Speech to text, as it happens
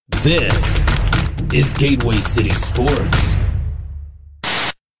This is Gateway City Sports. Right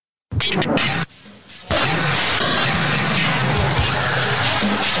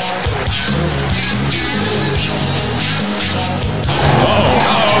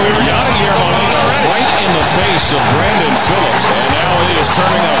in the face of Brandon Phillips, and now he is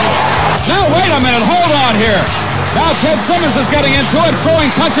turning over. Now, wait a minute, hold on here. Now Ted Simmons is getting into it, throwing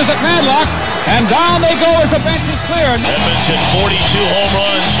punches at Madlock, and down they go as the bench is cleared. Edmonds hit 42 home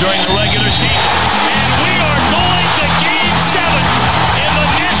runs during the regular season, and we are going to Game 7 in the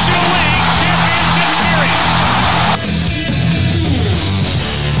National League Championship Series.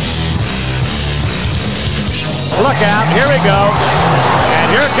 Look out, here we go,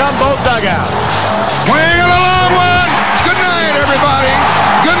 and here come both dugouts. Swing of a long one. Good night, everybody.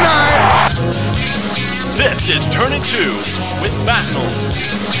 Good night. This is Turning 2 with Matt Knowles.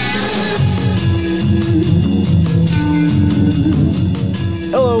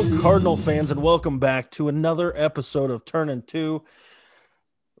 Hello, Cardinal fans, and welcome back to another episode of Turning 2.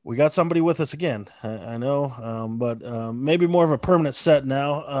 We got somebody with us again, I know, but maybe more of a permanent set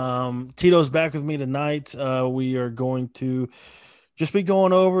now. Tito's back with me tonight. We are going to just be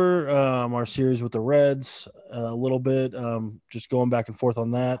going over our series with the Reds a little bit, just going back and forth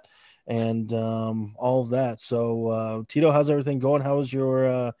on that and all of that. So, Tito, how's everything going? How was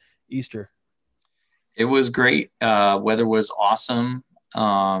your Easter? It was great. Weather was awesome.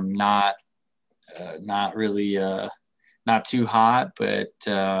 Not really not too hot, but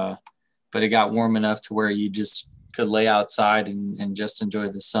it got warm enough to where you just could lay outside and just enjoy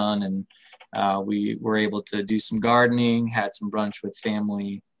the sun. And we were able to do some gardening, had some brunch with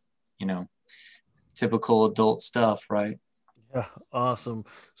family, typical adult stuff, right? Yeah, awesome.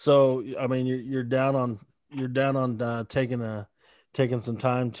 So, I mean, you're down on taking some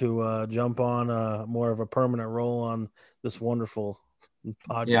time to jump on more of a permanent role on this wonderful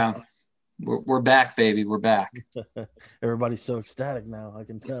podcast. Yeah, we're back, baby. We're back. Everybody's so ecstatic now. I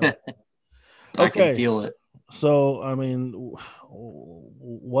can tell. I can feel it. So, I mean,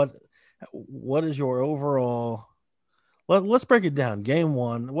 what is your overall? Let's break it down. Game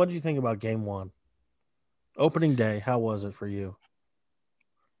 1. What did you think about Game 1? Opening day. How was it for you?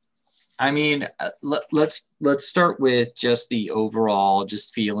 I mean, let's start with just the overall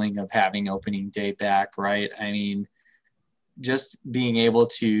feeling of having opening day back, right? I mean, just being able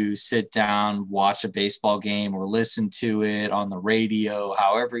to sit down, watch a baseball game or listen to it on the radio,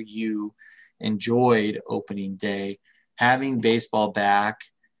 however you enjoyed opening day, having baseball back,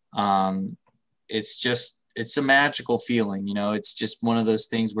 it's a magical feeling. It's just one of those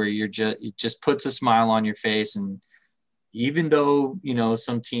things where it just puts a smile on your face. And even though,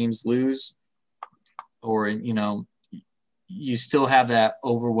 some teams lose or, you still have that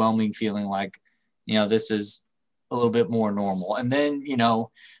overwhelming feeling like, this is a little bit more normal. And then,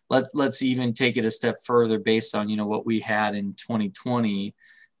 let's even take it a step further based on, what we had in 2020,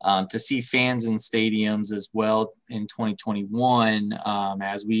 to see fans in stadiums as well in 2021,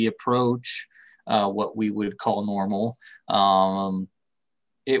 as we approach what we would call normal.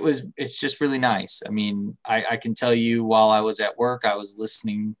 It's just really nice. I mean, I can tell you while I was at work, I was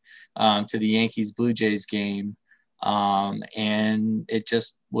listening to the Yankees Blue Jays game. And it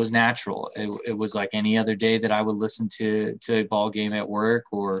just was natural. It was like any other day that I would listen to a ball game at work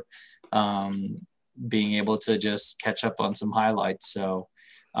or being able to just catch up on some highlights. So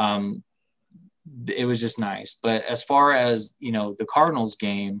it was just nice. But as far as, the Cardinals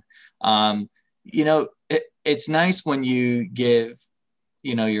game, it's nice when you give,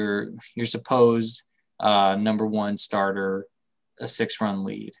 your supposed number one starter a 6-run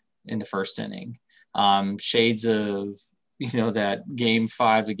lead in the first inning. Shades of, that Game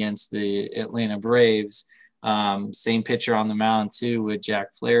 5 against the Atlanta Braves, same pitcher on the mound too with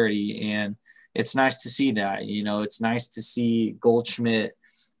Jack Flaherty. And it's nice to see that, it's nice to see Goldschmidt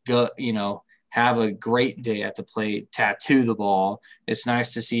go, have a great day at the plate, tattoo the ball. It's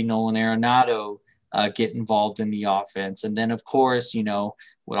nice to see Nolan Arenado get involved in the offense. And then, of course,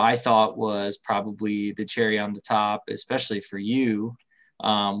 what I thought was probably the cherry on the top, especially for you,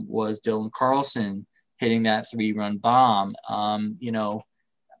 was Dylan Carlson hitting that 3-run bomb.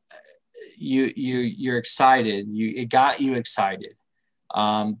 You're excited. It got you excited.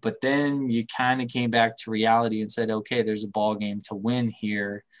 But then you kind of came back to reality and said, okay, there's a ball game to win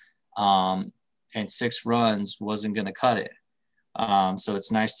here. And 6 runs wasn't going to cut it. So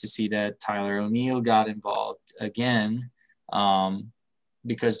it's nice to see that Tyler O'Neill got involved again,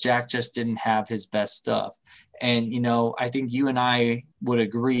 because Jack just didn't have his best stuff. And, I think you and I would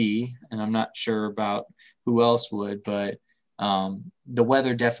agree, and I'm not sure about who else would, but the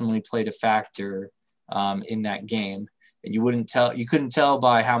weather definitely played a factor in that game. you couldn't tell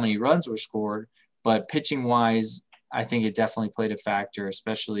by how many runs were scored, but pitching wise, I think it definitely played a factor,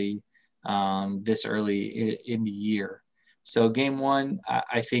 especially this early in the year. So game one,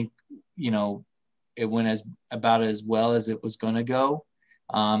 I think, it went about as well as it was going to go.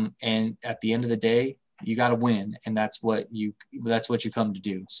 And at the end of the day, you got to win, and that's what you come to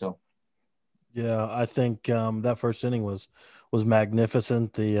do. So. Yeah, I think that first inning was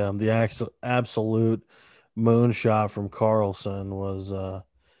magnificent. The absolute moonshot from Carlson was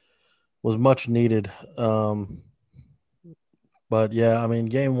much needed. But yeah, I mean,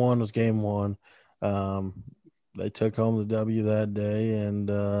 game one was game one. They took home the W that day,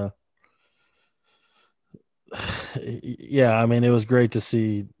 and yeah, I mean, it was great to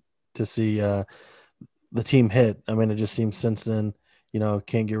see the team hit. I mean, it just seems since then,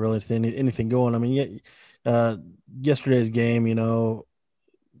 can't get really anything going. I mean, yesterday's game,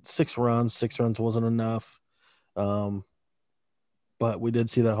 6 runs wasn't enough. But we did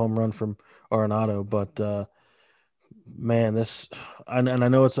see that home run from Arenado. But man, and I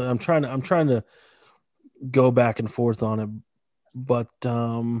know I'm trying to go back and forth on it, but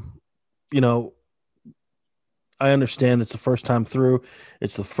I understand it's the first time through.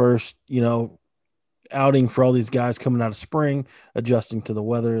 It's the first, outing for all these guys coming out of spring, adjusting to the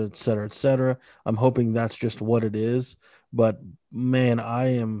weather, et cetera, et cetera. I'm hoping that's just what it is. But man,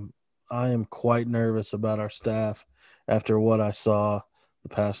 I am quite nervous about our staff after what I saw the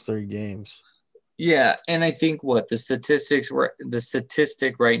past 3 games. Yeah, and I think the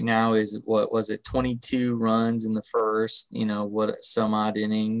statistic right now is, what was it, 22 runs in the first, some odd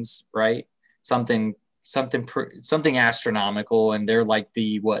innings, right? Something astronomical, and they're like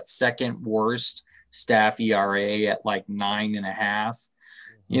the second worst staff ERA at like 9.5.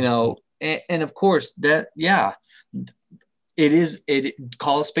 And of course that, yeah,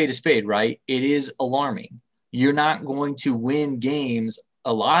 call a spade, right? It is alarming. You're not going to win games,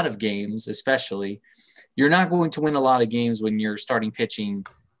 a lot of games, especially. You're not going to win a lot of games when your starting pitching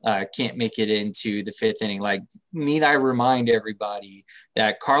can't make it into the 5th inning. Like, need I remind everybody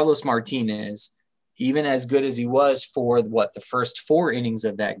that Carlos Martinez, even as good as he was for the first 4 innings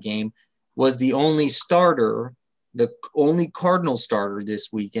of that game, was the only Cardinal starter this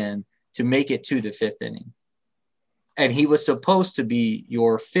weekend to make it to the 5th inning. And he was supposed to be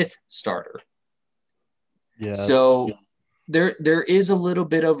your 5th starter. Yeah. So there is a little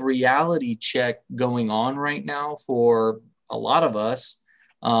bit of reality check going on right now for a lot of us,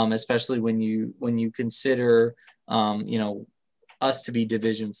 especially when you consider, us to be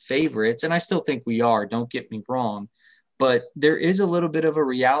division favorites. And I still think we are, don't get me wrong. But there is a little bit of a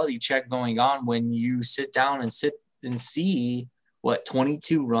reality check going on when you sit down and see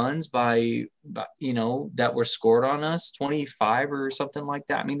 22 runs by that were scored on us, 25 or something like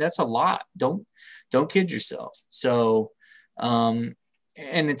that. I mean, that's a lot. Don't kid yourself. So, and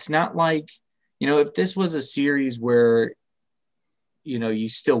it's not like, if this was a series where, you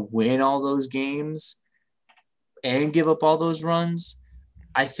still win all those games and give up all those runs,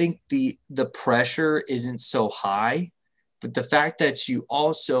 I think the pressure isn't so high. But the fact that you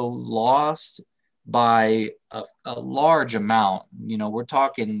also lost by a large amount, we're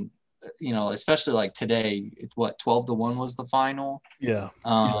talking, especially like today, 12-1 was the final. Yeah.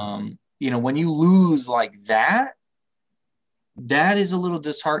 When you lose like that is a little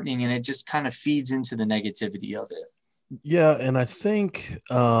disheartening, and it just kind of feeds into the negativity of it. Yeah. And I think,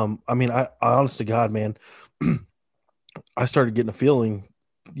 I honest to God, man, I started getting a feeling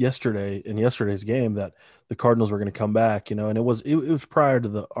in yesterday's game that the Cardinals were going to come back, and it was prior to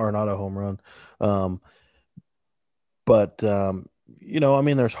the Arenado home run. But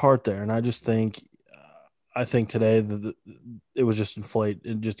there's heart there. And I just think, today it was just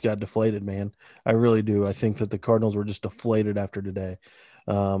it just got deflated, man. I really do. I think that the Cardinals were just deflated after today.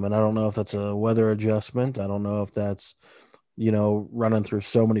 And I don't know if that's a weather adjustment. I don't know if that's, running through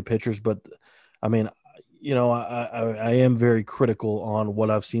so many pitchers, but I mean, I am very critical on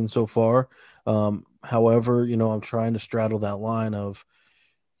what I've seen so far. However, I'm trying to straddle that line of,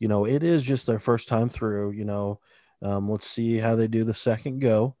 it is just their first time through, let's see how they do the second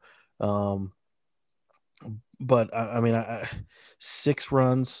go. But I 6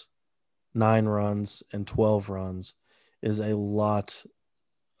 runs, 9 runs, and 12 runs is a lot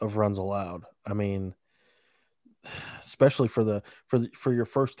of runs allowed. I mean, especially for your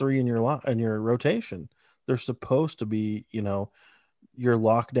first 3 in your rotation. They're supposed to be, your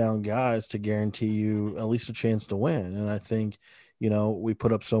lockdown guys to guarantee you at least a chance to win. And I think, we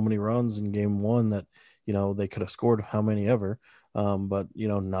put up so many runs in game 1 that, they could have scored how many ever. But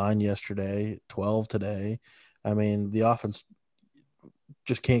 9 yesterday, 12 today. I mean, the offense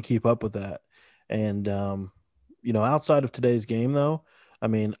just can't keep up with that. And, outside of today's game, though, I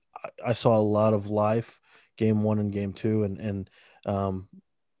mean, I saw a lot of life game 1 and game 2, and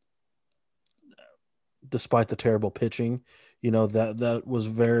despite the terrible pitching, that was a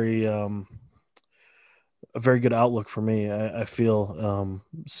very good outlook for me. I feel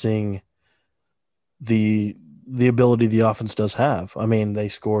seeing the ability the offense does have. I mean, they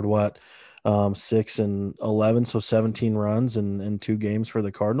scored 6 and 11, so 17 runs in 2 games for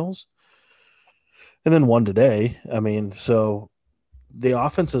the Cardinals, and then 1 today. I mean, so the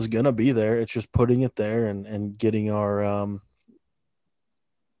offense is going to be there. It's just putting it there and getting our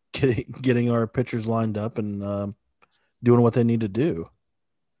getting our pitchers lined up and doing what they need to do.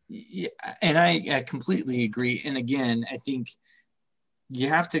 Yeah, and I completely agree. And again, I think you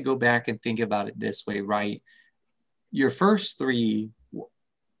have to go back and think about it this way, right? Your first 3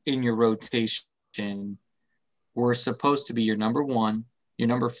 in your rotation were supposed to be your number 1, your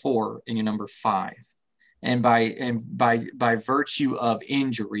number 4, and your number 5. And by virtue of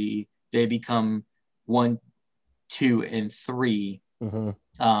injury, they become 1, 2, and 3. Mm-hmm.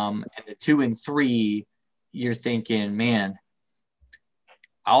 And the 2 and 3, you're thinking, man,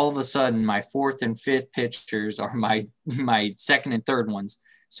 all of a sudden my 4th and 5th pitchers are my 2nd and 3rd ones.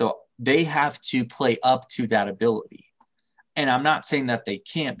 So they have to play up to that ability. And I'm not saying that they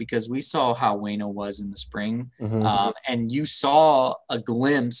can't, because we saw how Waino was in the spring. Mm-hmm. And you saw a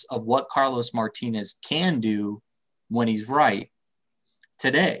glimpse of what Carlos Martinez can do when he's right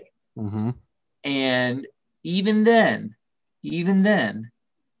today. Mm-hmm. And even then,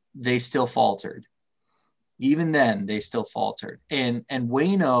 they still faltered. And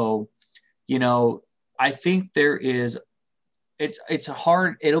Waino, I think it's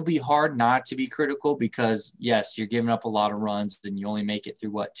hard. It'll be hard not to be critical, because yes, you're giving up a lot of runs and you only make it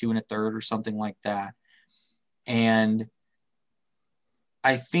through 2 1/3 or something like that. And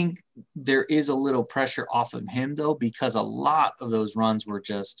I think there is a little pressure off of him though, because a lot of those runs were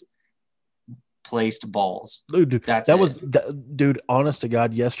just placed balls. Dude, dude, honest to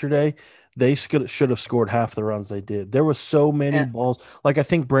God, yesterday they should have scored half the runs they did. There was so many balls. Like, I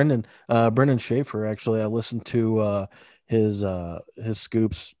think Brendan Schaefer, actually, I listened to his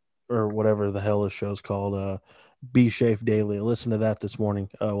scoops or whatever the hell his show's called, B Schaefer Daily. I listened to that this morning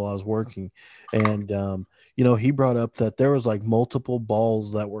while I was working, and he brought up that there was like multiple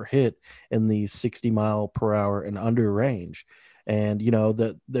balls that were hit in the 60 mile per hour and under range. And I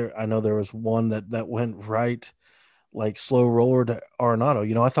know there was one that went right, like slow roller to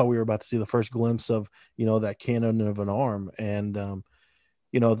Arenado. I thought we were about to see the first glimpse of that cannon of an arm, and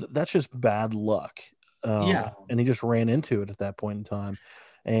that's just bad luck. Yeah, and he just ran into it at that point in time,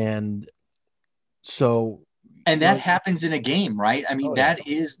 and so. And that happens in a game, right? I mean, that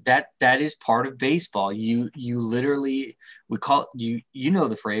is part of baseball. You literally, we call it,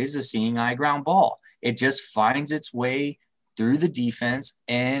 the phrase, the seeing eye ground ball. It just finds its way through the defense,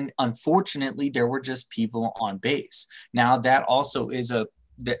 and unfortunately there were just people on base. Now that also is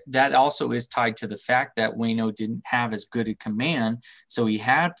tied to the fact that Waino didn't have as good a command, so he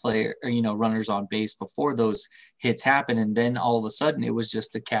had runners on base before those hits happened, and then all of a sudden it was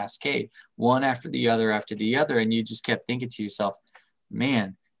just a cascade, one after the other, and you just kept thinking to yourself,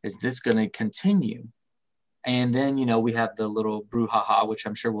 man, is this going to continue? And then, we have the little brouhaha, which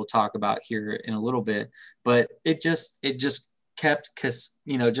I'm sure we'll talk about here in a little bit, but it just kept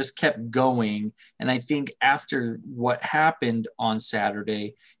going. And I think after what happened on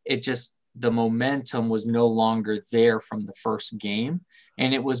Saturday, the momentum was no longer there from the first game.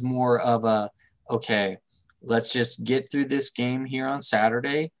 And it was more of okay, let's just get through this game here on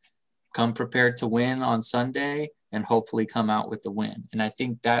Saturday, come prepared to win on Sunday, and hopefully come out with the win. And I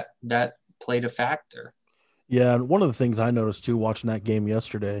think that played a factor. Yeah, and one of the things I noticed too watching that game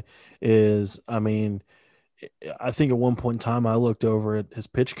yesterday is, I think at one point in time I looked over at his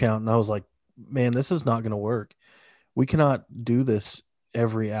pitch count and I was like, man, this is not going to work. We cannot do this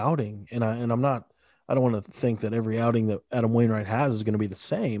every outing. And I don't want to think that every outing that Adam Wainwright has is going to be the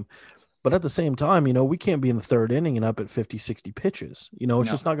same. But at the same time, we can't be in the 3rd inning and up at 50, 60 pitches.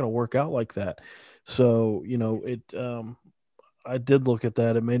 It's just not going to work out like that. So, I did look at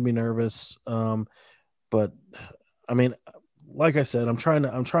that. It made me nervous. But like I said, I'm trying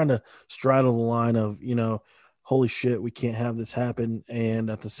to straddle the line of, holy shit, we can't have this happen. And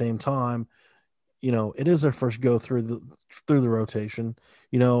at the same time, it is their first go through the rotation.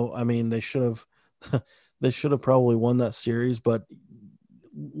 They should have probably won that series, but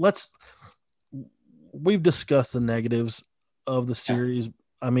we've discussed the negatives of the series.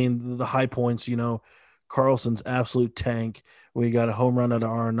 The high points, Carlson's absolute tank. We got a home run out of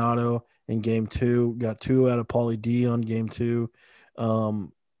Arenado in game 2, got 2 out of Pauly D on game 2.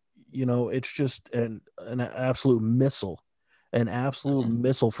 it's just an absolute missile,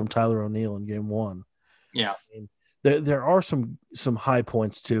 from Tyler O'Neill in game one. Yeah. I mean, there are some high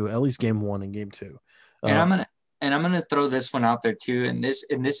points too, at least game one and game two. And I'm gonna throw this one out there too. And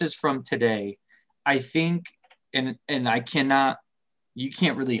this is from today. I think, and you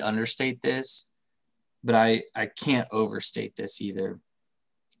can't really understate this, but I can't overstate this either.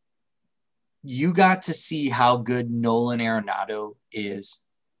 You got to see how good Nolan Arenado is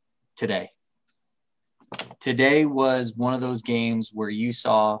today. Today was one of those games where you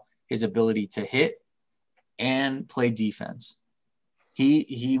saw his ability to hit and play defense.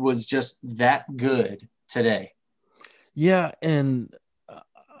 He was just that good today. Yeah, and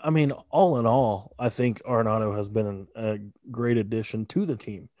I mean, all in all, I think Arenado has been a great addition to the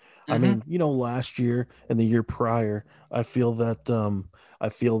team. Mm-hmm. I mean, last year and the year prior, I feel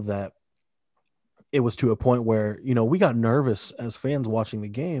that it was to a point where, we got nervous as fans watching the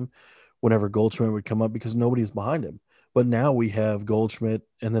game whenever Goldschmidt would come up because nobody's behind him. But now we have Goldschmidt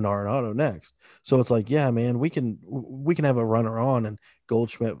and then Arenado next. So it's like, yeah, man, we can have a runner on and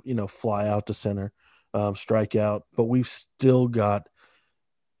Goldschmidt, fly out to center, strike out, but we've still got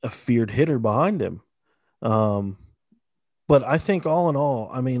a feared hitter behind him. But I think all in all,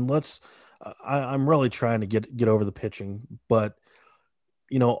 I mean, I'm really trying to get over the pitching, but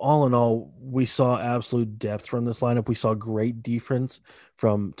all in all, we saw absolute depth from this lineup. We saw great defense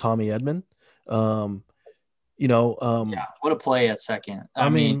from Tommy Edman. What a play at second. I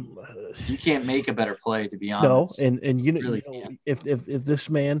mean, you can't make a better play, to be honest. No, and really if this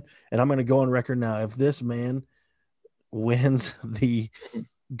man, and I'm going to go on record now, if this man wins the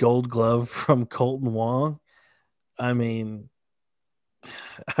Gold Glove from Colton Wong, I mean,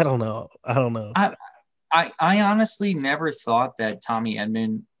 I don't know. I honestly never thought that Tommy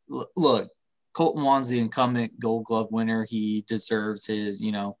Edman. Look, Colton Wong's the incumbent Gold Glove winner. He deserves his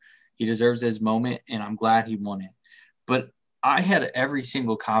moment, and I'm glad he won it. But I had every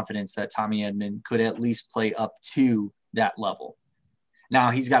single confidence that Tommy Edman could at least play up to that level.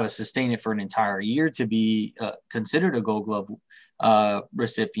 Now he's got to sustain it for an entire year to be considered a Gold Glove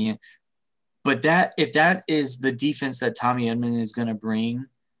recipient. But if that is the defense that Tommy Edman is going to bring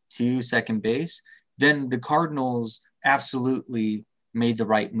to second base, then the Cardinals absolutely made the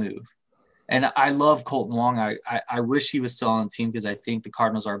right move. And I love Colton Wong. I wish he was still on the team because I think the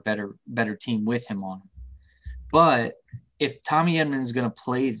Cardinals are a better team with him on. But if Tommy Edman is going to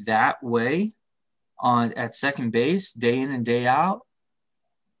play that way at second base day in and day out,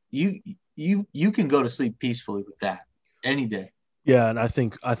 you can go to sleep peacefully with that any day. Yeah, and I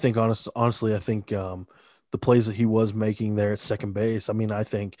think honestly, the plays that he was making there at second base, I mean, I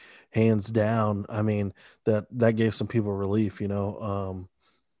think hands down, I mean, that gave some people relief,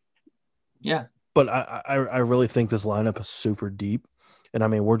 Yeah. But I really think this lineup is super deep. And I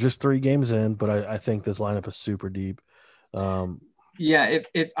mean, we're just 3 games in, but I think this lineup is super deep. Yeah,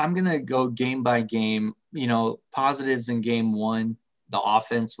 if I'm going to go game by game, positives in game one, the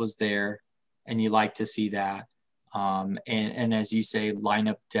offense was there, and you like to see that. And as you say,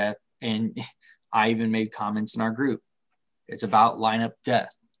 lineup depth. And I even made comments in our group. It's about lineup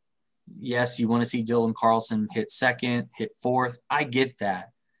depth. Yes, you want to see Dylan Carlson hit second, hit fourth. I get that.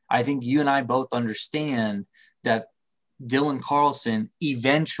 I think you and I both understand that Dylan Carlson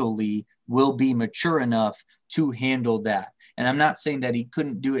eventually will be mature enough to handle that. And I'm not saying that he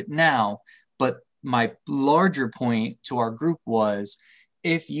couldn't do it now, but my larger point to our group was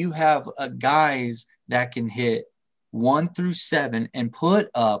if you have guys that can hit 1 through 7 and put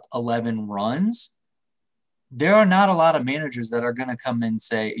up 11 runs, there are not a lot of managers that are going to come and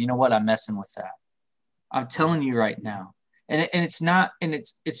say, you know what, I'm messing with that. I'm telling you right now. And it's not, and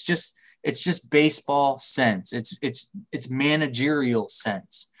it's just baseball sense. It's managerial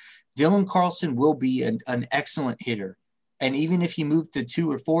sense. Dylan Carlson will be an excellent hitter. And even if he moved to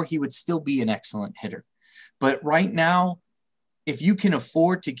 2 or 4, he would still be an excellent hitter. But right now, if you can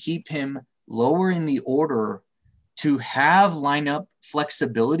afford to keep him lower in the order to have lineup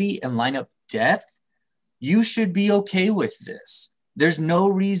flexibility and lineup depth, you should be okay with this. There's no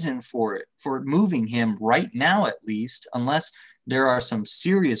reason for moving him right now, at least, unless there are some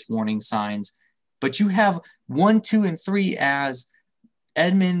serious warning signs. But you have 1, 2, and 3 as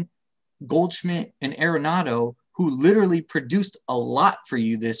Edman, Goldschmidt, and Arenado, who literally produced a lot for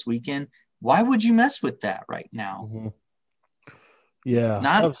you this weekend. Why would you mess with that right now? Mm-hmm. Yeah,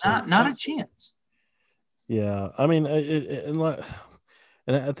 not a chance. Yeah, I mean,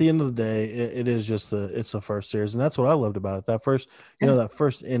 and at the end of the day, it is just it's the first series, and that's what I loved about it. That first, that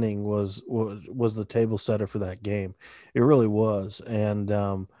first inning was the table setter for that game. It really was, and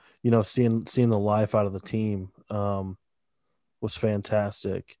seeing the life out of the team was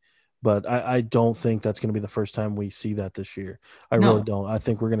fantastic. but I don't think that's going to be the first time we see that this year. I No. really don't. I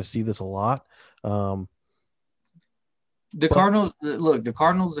think we're going to see this a lot. The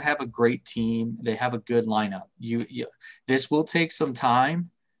Cardinals have a great team. They have a good lineup. This will take some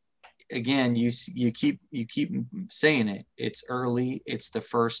time. Again, you keep saying it. It's early. It's the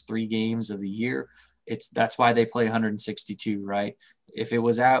first 3 games of the year. That's why they play 162, right? If it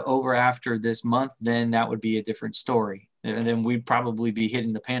was over after this month, then that would be a different story. And then we'd probably be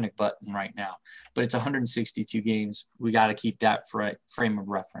hitting the panic button right now. But it's 162 games. We got to keep that frame of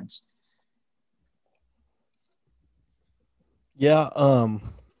reference. Yeah, I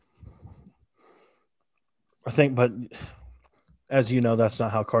think, but as you know, that's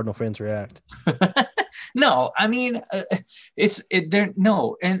not how Cardinal fans react. No, I mean,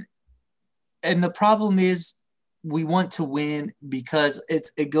 and the problem is we want to win because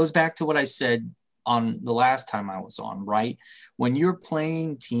it goes back to what I said on the last time I was on, right? When you're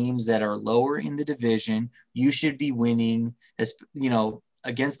playing teams that are lower in the division, you should be winning,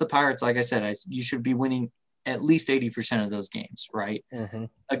 against the Pirates. Like I said, you should be winning at least 80% of those games, right? Mm-hmm.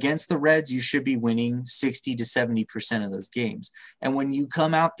 Against the Reds, you should be winning 60 to 70% of those games. And when you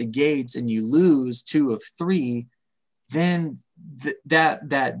come out the gates and you lose 2 of 3, then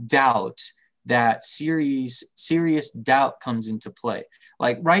that doubt, that serious doubt comes into play.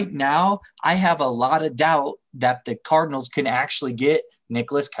 Like right now, I have a lot of doubt that the Cardinals can actually get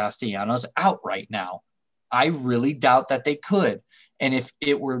Nicholas Castellanos out right now. I really doubt that they could. And if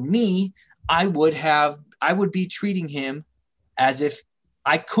it were me, I would be treating him as if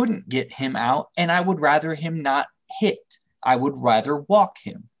I couldn't get him out, and I would rather him not hit. I would rather walk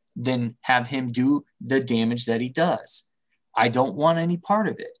him than have him do the damage that he does. I don't want any part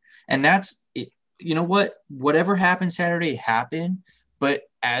of it. And that's it. You know what? Whatever happened Saturday happened, but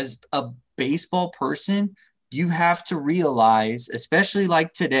as a baseball person, you have to realize, especially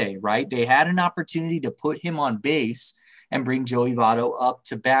like today, right? They had an opportunity to put him on base and bring Joey Votto up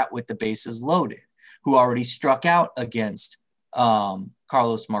to bat with the bases loaded, who already struck out against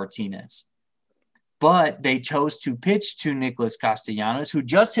Carlos Martinez. But they chose to pitch to Nicholas Castellanos, who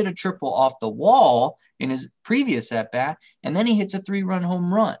just hit a triple off the wall in his previous at-bat, and then he hits a 3-run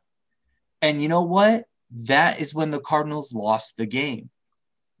home run. And you know what? That is when the Cardinals lost the game.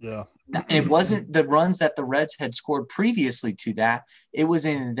 Yeah. It wasn't the runs that the Reds had scored previously to that. It was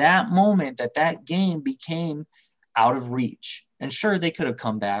in that moment that game became out of reach. And sure, they could have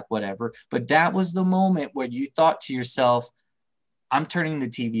come back, whatever. But that was the moment where you thought to yourself, I'm turning the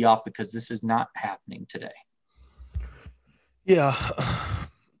TV off because this is not happening today. Yeah.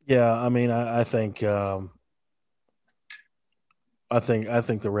 Yeah. I mean, I think the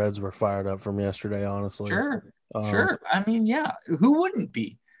Reds were fired up from yesterday, honestly. Sure. I mean, yeah. Who wouldn't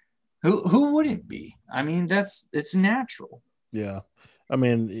be? Who wouldn't be? I mean, it's natural. Yeah. I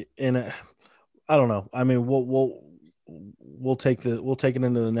mean, I don't know. I mean, we'll take it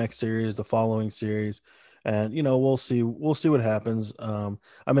into the next series, the following series, and we'll see what happens.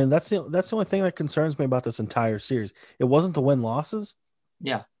 I mean, that's the only thing that concerns me about this entire series. It wasn't the win-losses.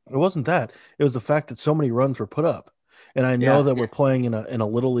 Yeah. It wasn't that. It was the fact that so many runs were put up. And I know that we're playing in a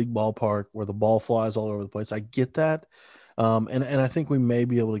little league ballpark where the ball flies all over the place. I get that. And I think we may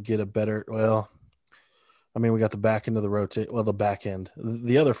be able to get a better, I mean, we got the back end of the rotate. Well, the back end,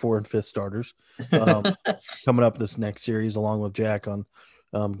 the other 4th and 5th starters coming up this next series, along with Jack on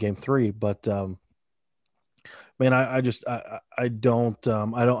game 3. But man, I don't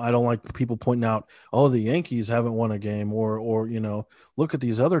like people pointing out, oh, the Yankees haven't won a game, or look at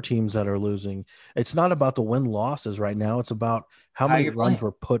these other teams that are losing. It's not about the win losses right now. It's about how many runs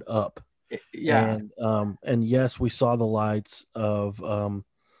were put up. Yeah. And yes, we saw the lights of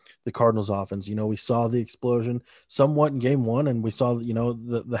the Cardinals offense. We saw the explosion somewhat in game 1, and we saw,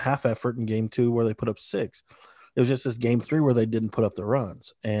 the half effort in game 2 where they put up 6. It was just this game 3 where they didn't put up the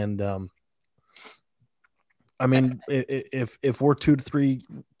runs. And I mean, if we're 2 to 3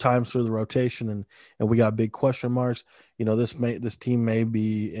 times through the rotation and we got big question marks, this team may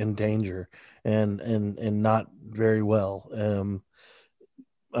be in danger and not very well.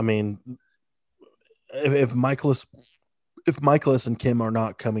 I mean, if Michaelis and Kim are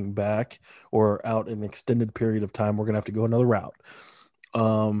not coming back or out an extended period of time, we're going to have to go another route.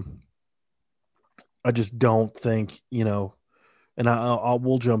 I just don't think, and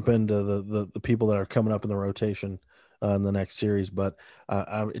we'll jump into the people that are coming up in the rotation in the next series, but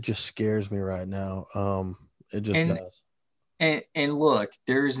it just scares me right now. It just does. And look,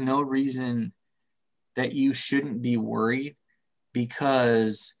 there's no reason that you shouldn't be worried,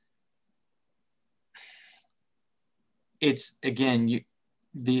 because it's, again,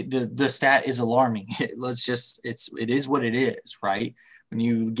 the stat is alarming. It is what it is, right? When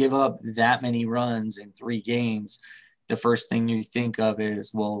you give up that many runs in 3 games, the first thing you think of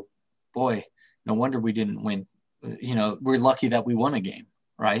is, well, boy, no wonder we didn't win. You know, we're lucky that we won a game,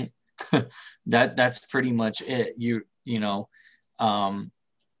 right? That's pretty much it.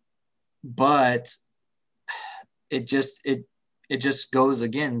 But it just goes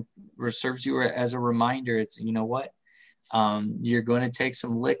again, serves you as a reminder. It's, you know what, you're going to take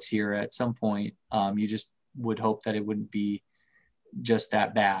some licks here at some point. You just would hope that it wouldn't be just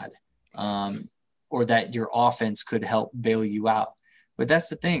that bad, or that your offense could help bail you out. But that's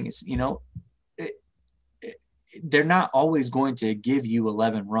the thing is, you know, they're not always going to give you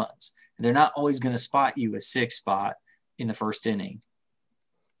 11 runs. They're not always going to spot you a 6 spot in the first inning.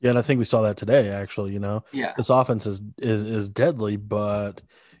 Yeah, and I think we saw that today, actually. You know, Yeah, this offense is deadly, but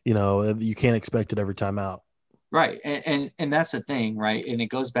you know, you can't expect it every time out. right. And that's the thing, right? And it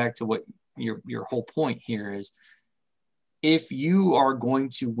goes back to what your whole point here is: if you are going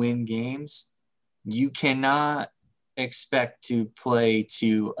to win games, you cannot expect to play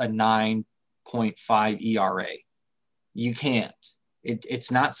to a 9.5 ERA. You can't.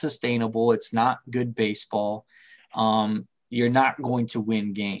 It's not sustainable. It's not good baseball. You're not going to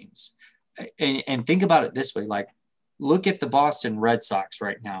win games. And think about it this way, like, look at the Boston Red Sox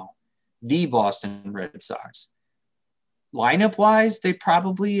right now. The Boston Red Sox. Lineup-wise, they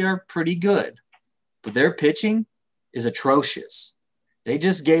probably are pretty good, but their pitching is atrocious. They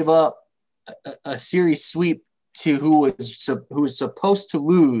just gave up a series sweep to who was supposed to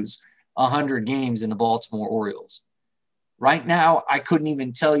lose 100 games in the Baltimore Orioles. Right now, I couldn't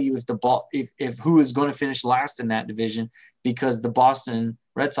even tell you if who is going to finish last in that division, because the Boston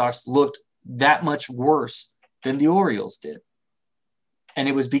Red Sox looked that much worse than the Orioles did. And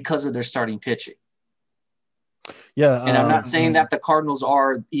it was because of their starting pitching. Yeah. And I'm not saying that the Cardinals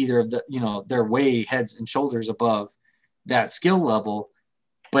are either of the, you know, they're way heads and shoulders above that skill level,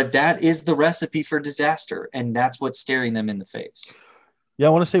 but that is the recipe for disaster. And that's what's staring them in the face. Yeah, I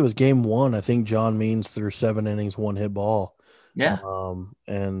want to say it was game 1. I think John Means threw 7 innings, 1 hit ball. Yeah.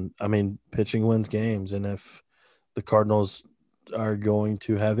 And I mean, pitching wins games. And if the Cardinals are going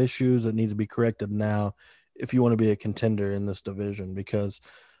to have issues that needs to be corrected now, if you want to be a contender in this division, because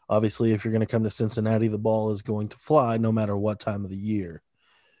obviously if you're going to come to Cincinnati, the ball is going to fly no matter what time of the year.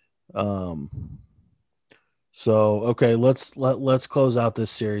 So, okay, let's close out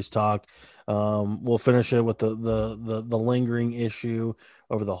this series talk. We'll finish it with the lingering issue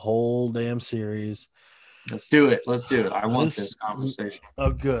over the whole damn series. Let's do it. I want this conversation.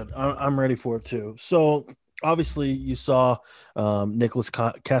 Oh, good. I'm ready for it too. So obviously you saw Nicholas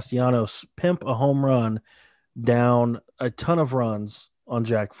Castellanos pimp a home run down a ton of runs on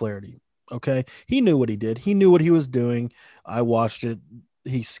Jack Flaherty. Okay. He knew what he did. He knew what he was doing. I watched it.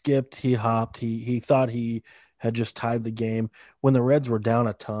 He skipped, he hopped, he thought he had just tied the game when the Reds were down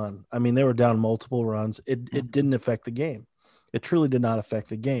a ton. I mean, they were down multiple runs. It didn't affect the game. It truly did not affect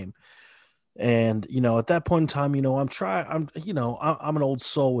the game. And, you know, at that point in time, you know, I'm an old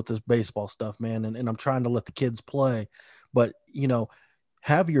soul with this baseball stuff, man. And I'm trying to let the kids play, but, you know,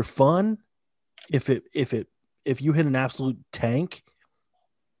 have your fun. If you hit an absolute tank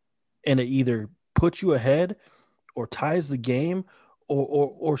and it either puts you ahead or ties the game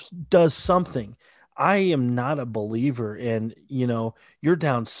or does something. I am not a believer in, you know, you're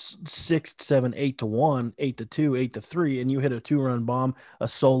down 6, 7, 8-1, 8-2, 8-3, and you hit a 2-run bomb, a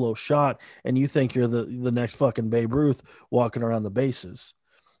solo shot, and you think you're the next fucking Babe Ruth walking around the bases.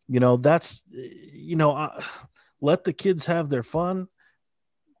 You know, that's, you know, let the kids have their fun,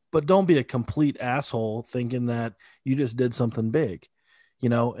 but don't be a complete asshole thinking that you just did something big, you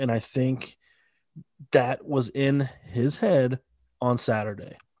know, and I think that was in his head on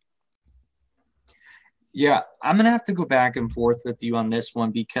Saturday. Yeah, I'm going to have to go back and forth with you on this one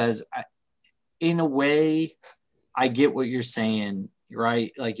because in a way, I get what you're saying,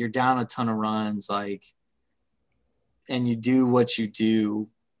 right? Like you're down a ton of runs, like, and you do what you do.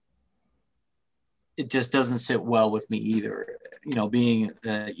 It just doesn't sit well with me either. You know, being,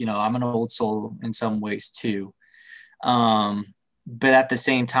 you know, I'm an old soul in some ways too. But at the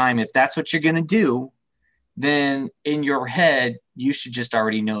same time, if that's what you're going to do, then in your head, you should just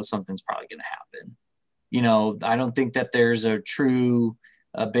already know something's probably going to happen. You know, I don't think that there's a true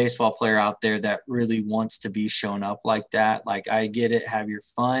baseball player out there that really wants to be shown up like that. Like, I get it, have your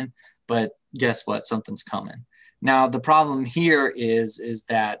fun, but guess what? Something's coming. Now, the problem here is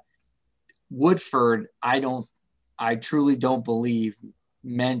that Woodford, I truly don't believe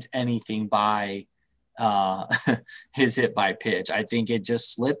meant anything by his hit by pitch. I think it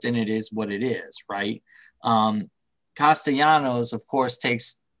just slipped, and it is what it is, right? Castellanos, of course,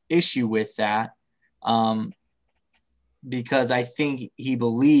 takes issue with that. because I think he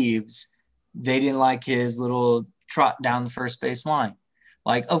believes they didn't like his little trot down the first base line.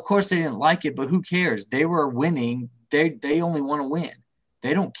 Like, of course they didn't like it, but who cares? They were winning. They only want to win.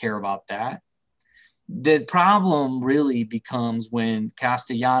 They don't care about that. The problem really becomes when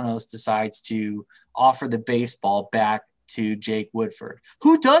Castellanos decides to offer the baseball back to Jake Woodford.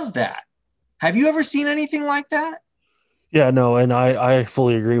 Who does that? Have you ever seen anything like that? Yeah, no, and I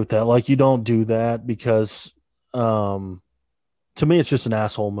fully agree with that. Like, you don't do that because to me it's just an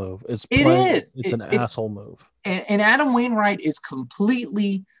asshole move. It's an asshole move. And Adam Wainwright is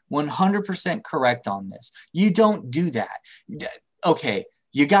completely 100% correct on this. You don't do that. Okay,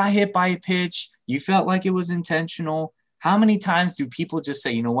 you got hit by a pitch. You felt like it was intentional. How many times do people just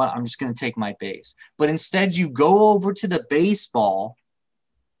say, you know what, I'm just going to take my base? But instead you go over to the baseball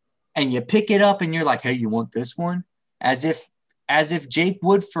and you pick it up and you're like, hey, you want this one? As if Jake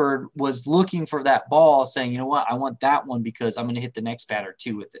Woodford was looking for that ball saying, you know what, I want that one because I'm going to hit the next batter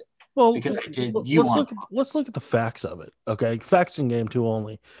too with it. Well, because I did. Let's look at the facts of it. Okay, facts in game 2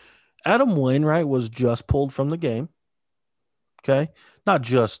 only. Adam Wainwright was just pulled from the game. Okay, not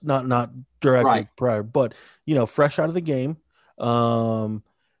directly right. prior, but fresh out of the game.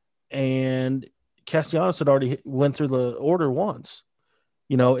 And Castellanos had already went through the order once.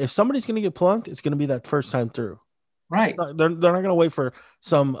 If somebody's going to get plunked, it's going to be that first time through. Right. They're not going to wait for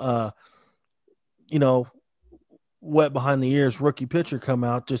some wet behind the ears rookie pitcher come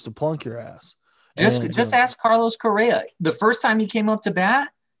out just to plunk your ass. Just ask Carlos Correa. The first time he came up to bat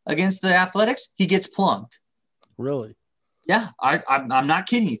against the Athletics, he gets plunked. Really? Yeah, I'm not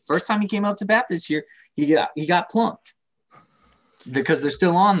kidding you. First time he came up to bat this year, he got plunked because they're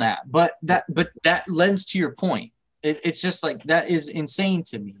still on that. But that lends to your point. It's just like that is insane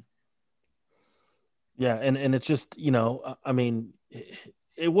to me. Yeah, and it's just I mean,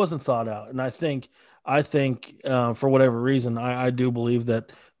 it wasn't thought out, and I think for whatever reason, I do believe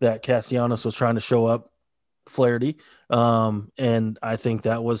that Castellanos was trying to show up Flaherty, and I think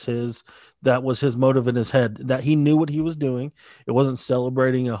that was his motive in his head, that he knew what he was doing. It wasn't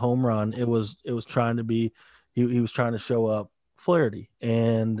celebrating a home run. It was trying to be he was trying to show up Flaherty,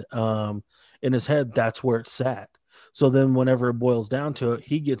 and in his head, that's where it sat. So then, whenever it boils down to it,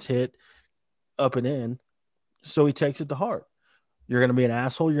 he gets hit up and in, so he takes it to heart. You're going to be an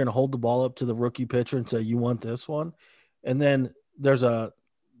asshole. You're going to hold the ball up to the rookie pitcher and say, you want this one? And then there's a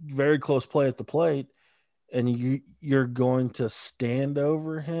very close play at the plate, and you're going to stand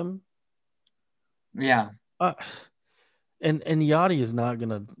over him. Yeah. And Yachty is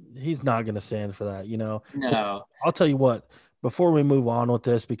he's not going to stand for that, No. I'll tell you what, before we move on with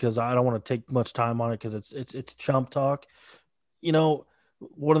this, because I don't want to take much time on it because it's chump talk.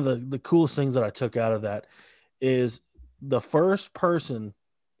 One of the coolest things that I took out of that is the first person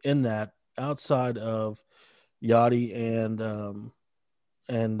in that outside of Yachty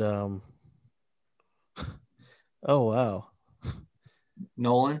and oh wow,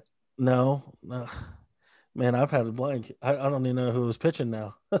 Nolan. No, man, I've had a blank. I don't even know who was pitching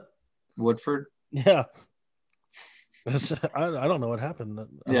now. Woodford. Yeah. I don't know what happened.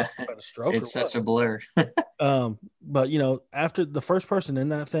 Yeah, I had a stroke. It's such a blur. But after the first person in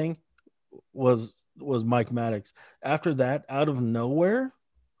that thing was Mike Maddox. After that, out of nowhere,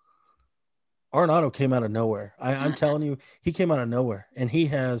 Arenado came out of nowhere. I'm telling you, he came out of nowhere, and he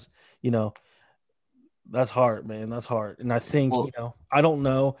has, that's hard, man. That's hard. And I think, I don't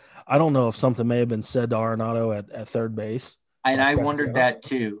know if something may have been said to Arenado at third base. And I wondered that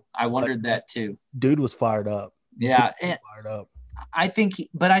too. Dude was fired up. Yeah, fired up. I think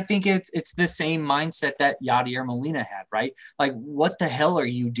it's the same mindset that Yadier Molina had, right? Like, what the hell are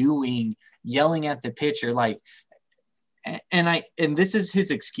you doing, yelling at the pitcher? Like, and this is his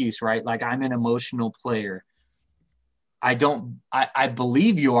excuse, right? Like, I'm an emotional player. I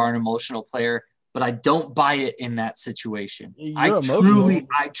believe you are an emotional player, but I don't buy it in that situation.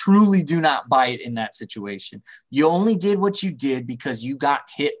 I truly do not buy it in that situation. You only did what you did because you got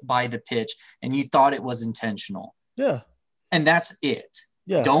hit by the pitch and you thought it was intentional. Yeah. And that's it.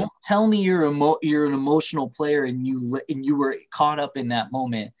 Yeah. Don't tell me you're an emotional player and you were caught up in that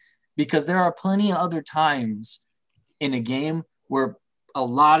moment, because there are plenty of other times in a game where a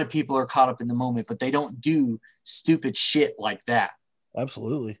lot of people are caught up in the moment, but they don't do stupid shit like that.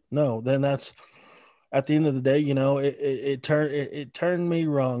 Absolutely. No, then that's at the end of the day, it turned me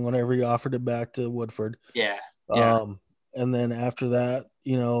wrong whenever he offered it back to Woodford. Yeah. And then after that,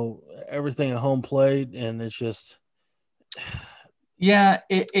 everything at home plate, and it's just. Yeah,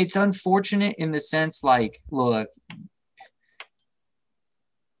 it's unfortunate in the sense, like, look,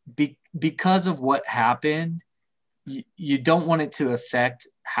 because of what happened, you don't want it to affect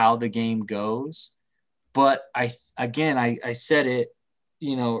how the game goes. But I said it,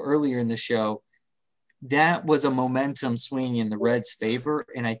 earlier in the show, that was a momentum swing in the Reds' favor.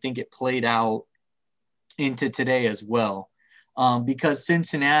 And I think it played out into today as well. Because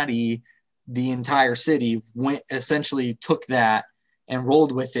Cincinnati, the entire city essentially took that and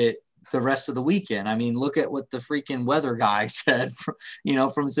rolled with it the rest of the weekend. I mean, look at what the freaking weather guy said,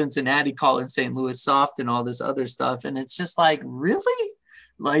 from Cincinnati, calling St. Louis soft and all this other stuff. And it's just like, really?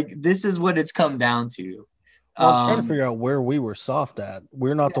 Like, this is what it's come down to. Well, I'm trying to figure out where we were soft at.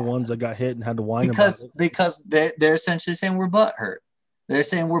 We're not the ones that got hit and had to whine about it. Because they're essentially saying we're butthurt. They're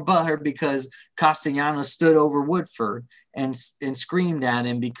saying we're butthurt because Castellanos stood over Woodford and screamed at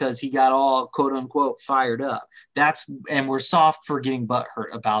him because he got all quote unquote fired up. And we're soft for getting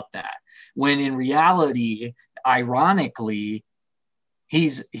butthurt about that. When in reality, ironically,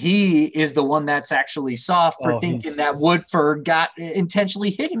 he is the one that's actually soft for thinking that Woodford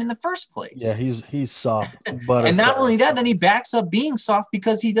intentionally hit him in the first place. Yeah, he's soft. But and not only that, then he backs up being soft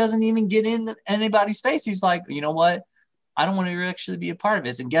because he doesn't even get in anybody's face. He's like, you know what? I don't want to actually be a part of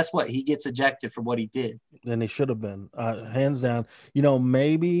this. And guess what? He gets ejected for what he did. And he should have been, hands down.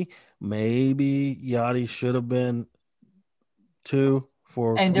 Maybe Yachty should have been too.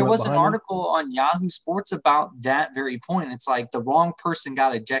 And there was an article on Yahoo Sports about that very point. It's like the wrong person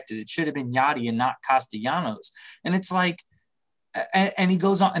got ejected. It should have been Yachty and not Castellanos. And it's like, and he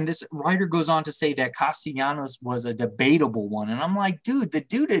goes on, and this writer goes on to say that Castellanos was a debatable one. And I'm like, dude, the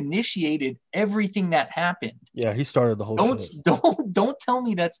dude initiated everything that happened. Yeah, he started the whole shit. Don't tell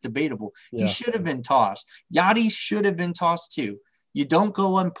me that's debatable. Yeah. He should have been tossed. Yachty should have been tossed too. You don't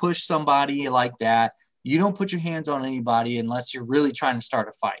go and push somebody like that. You don't put your hands on anybody unless you're really trying to start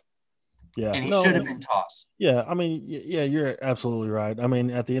a fight. Yeah. And he should have been tossed. Yeah. I mean, yeah, you're absolutely right. I mean,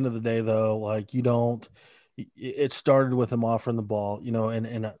 at the end of the day, though, like it started with him offering the ball,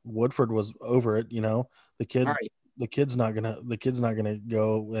 and Woodford was over it. The kid's not gonna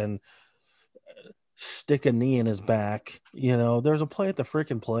go and stick a knee in his back. There's a play at the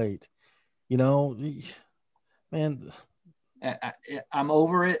freaking plate. Man, I'm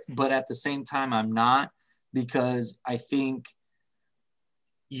over it, but at the same time, I'm not, because I think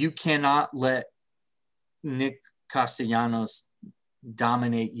you cannot let Nick Castellanos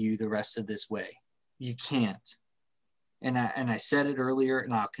dominate you the rest of this way. You can't. And I said it earlier,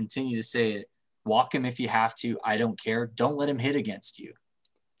 and I'll continue to say it. Walk him if you have to. I don't care. Don't let him hit against you.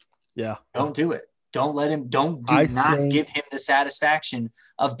 Yeah. Don't do it. Don't let him. Give him the satisfaction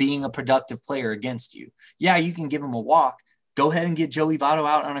of being a productive player against you. Yeah, you can give him a walk. Go ahead and get Joey Votto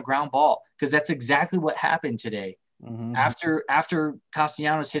out on a ground ball, because that's exactly what happened today. Mm-hmm. After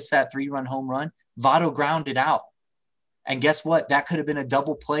Castellanos hits that 3-run home run, Votto grounded out. And guess what? That could have been a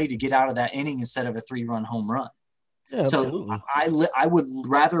double play to get out of that inning instead of a 3-run home run. Yeah, so absolutely. I would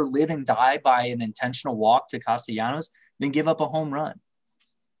rather live and die by an intentional walk to Castellanos than give up a home run.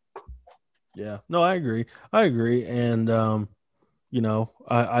 Yeah, no, I agree. And,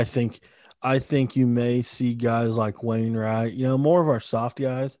 I think you may see guys like Wainwright, more of our soft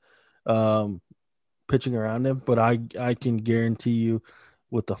guys pitching around him, but I can guarantee you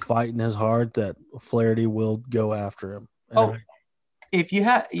with the fight in his heart that Flaherty will go after him. If you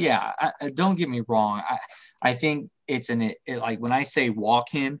have, don't get me wrong. I think it's like when I say walk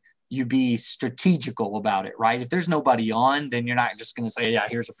him, you be strategical about it, right? If there's nobody on, then you're not just going to say, yeah,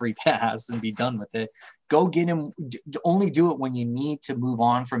 here's a free pass and be done with it. Go get him. Only do it when you need to move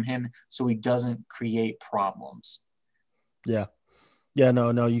on from him so he doesn't create problems. Yeah. Yeah,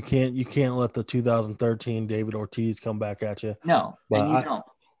 no, you can't let the 2013 David Ortiz come back at you. No, but and you don't.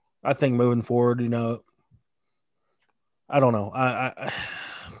 I think moving forward, I don't know. I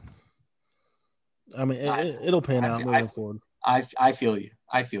mean, it'll pan out moving forward. I feel you.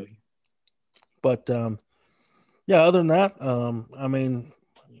 But other than that, I mean,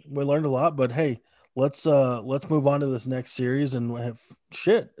 we learned a lot. But hey, let's move on to this next series and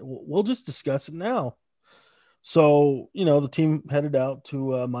we'll just discuss it now. So, the team headed out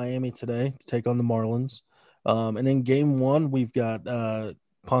to Miami today to take on the Marlins. And in game one, we've got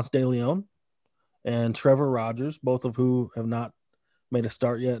Ponce de Leon and Trevor Rogers, both of who have not made a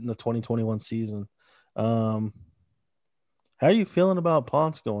start yet in the 2021 season. How are you feeling about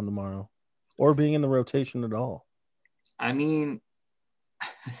Ponce going tomorrow or being in the rotation at all? I mean,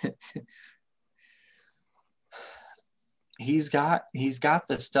 he's got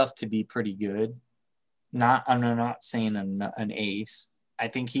the stuff to be pretty good. I'm not saying an ace. I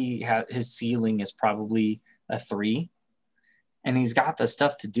think his ceiling is probably a 3, and he's got the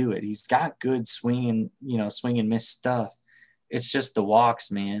stuff to do it. He's got good swing and miss stuff. It's just the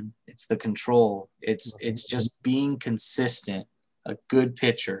walks, man. It's the control. It's just being consistent, a good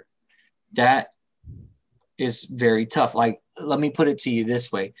pitcher. That is very tough. Like, let me put it to you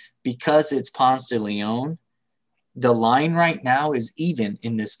this way. Because it's Ponce de Leon, the line right now is even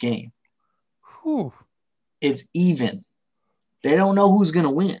in this game. Whew. It's even. They don't know who's going to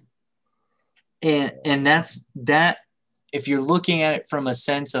win. And that's that. If you're looking at it from a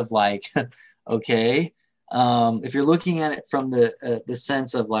sense of like, okay, if you're looking at it from the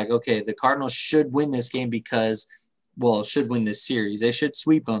sense of like, okay, the Cardinals should win this game because, well, should win this series. They should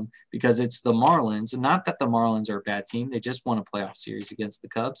sweep them because it's the Marlins. And not that the Marlins are a bad team. They just won a playoff series against the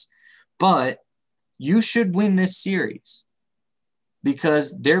Cubs. But you should win this series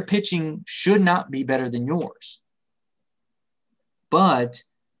because their pitching should not be better than yours. But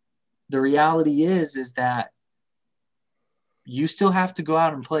the reality is that you still have to go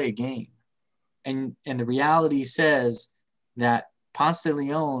out and play a game. And the reality says that Ponce de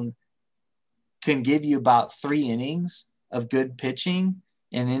Leon can give you about 3 innings of good pitching.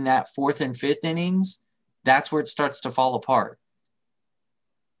 And in that 4th and 5th innings, that's where it starts to fall apart.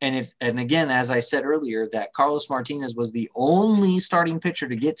 And again, as I said earlier, that Carlos Martinez was the only starting pitcher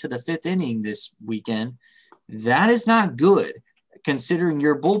to get to the 5th inning this weekend. That is not good, considering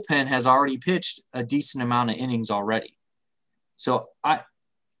your bullpen has already pitched a decent amount of innings already. So I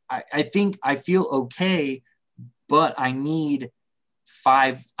think I feel okay, but I need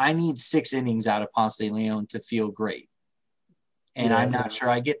 6 innings out of Ponce de Leon to feel great. And Yeah, I'm not sure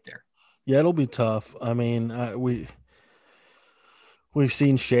I get there. Yeah, it'll be tough. I mean, we've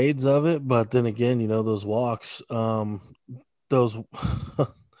seen shades of it, but then again, you know, those walks, those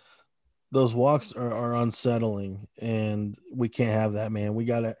walks are unsettling, and we can't have that, man. We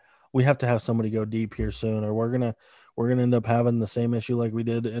have to have somebody go deep here soon, or we're gonna end up having the same issue like we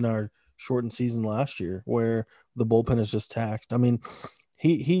did in our shortened season last year, where the bullpen is just taxed. I mean,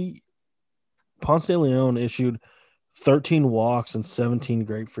 Ponce de Leon issued 13 walks and 17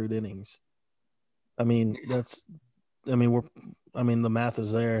 grapefruit innings. I mean, the math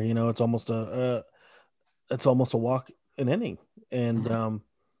is there. You know, it's almost a walk an inning, and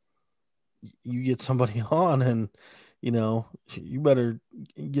you get somebody on, and you know, you better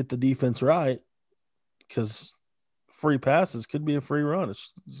get the defense right, because free passes could be a free run.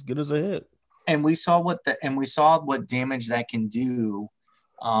 It's as good as a hit. And we saw what damage that can do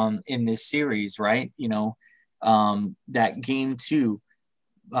in this series, right? You know, that game 2,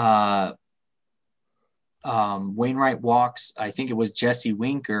 Wainwright walks. I think it was Jesse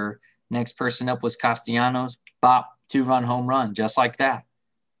Winker. Next person up was Castellanos. Bop, 2-run home run, just like that.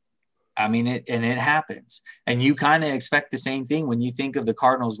 I mean, it happens. And you kind of expect the same thing when you think of the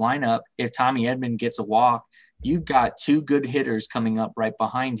Cardinals lineup. If Tommy Edman gets a walk, you've got 2 good hitters coming up right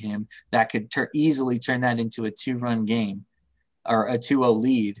behind him that could easily turn that into a 2-run game, or a 2-0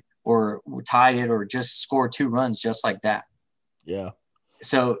 lead, or tie it, or just score 2 runs just like that. Yeah.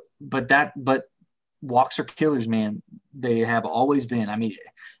 So, but walks are killers, man. They have always been. I mean,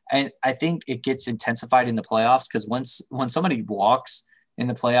 and I think it gets intensified in the playoffs, because when somebody walks in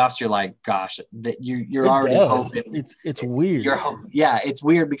the playoffs, you're like, gosh, that you're already hoping. It's weird. It's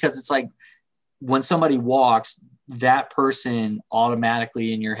weird, because it's like when somebody walks, that person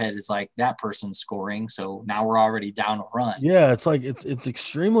automatically in your head is like, that person's scoring. So now we're already down a run. Yeah, it's like it's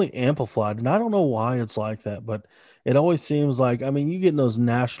extremely amplified, and I don't know why it's like that, but it always seems like, I mean, you get in those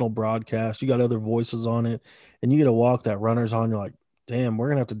national broadcasts, you got other voices on it, and you get a walk that runner's on, you're like, damn, we're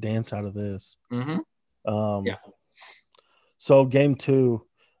gonna have to dance out of this. Mm-hmm. So game 2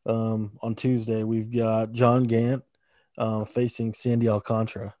 on Tuesday, we've got John Gant facing Sandy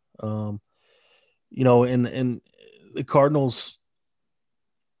Alcantara. You know, and the Cardinals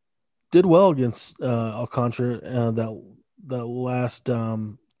did well against Alcantara that last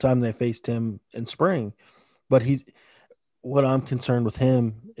time they faced him in spring. But what I'm concerned with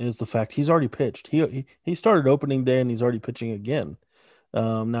him is the fact he's already pitched. He started opening day, and he's already pitching again.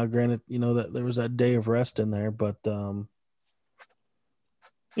 Now, granted, you know that there was that day of rest in there, but you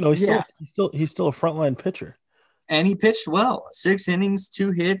know, he's still a frontline pitcher. And he pitched well. 6 innings,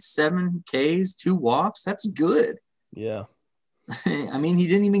 2 hits, 7 Ks, 2 walks. That's good. Yeah. I mean, he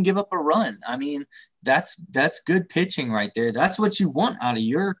didn't even give up a run. I mean, that's good pitching right there. That's what you want out of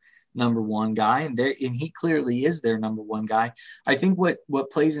your number 1 guy, and he clearly is their number 1 guy. I think what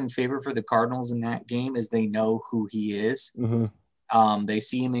plays in favor for the Cardinals in that game is they know who he is. Mm-hmm. They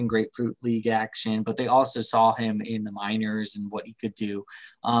see him in Grapefruit League action, but they also saw him in the minors and what he could do.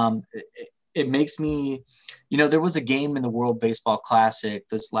 It makes me, you know, there was a game in the World Baseball Classic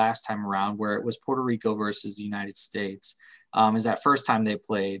this last time around where it was Puerto Rico versus the United States. Is that first time they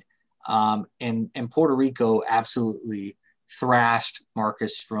played. And Puerto Rico absolutely thrashed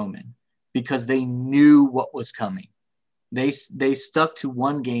Marcus Stroman because they knew what was coming. They stuck to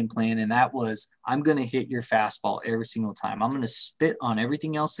one game plan, and that was, I'm going to hit your fastball every single time. I'm going to spit on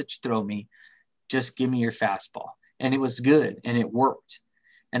everything else that you throw me. Just give me your fastball. And it was good, and it worked.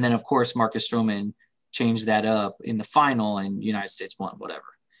 And then, of course, Marcus Stroman changed that up in the final, and United States won, whatever.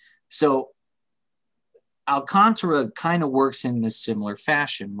 So Alcantara kind of works in this similar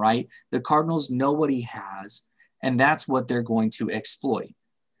fashion, right? The Cardinals know what he has, and that's what they're going to exploit.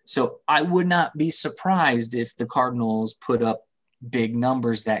 So I would not be surprised if the Cardinals put up big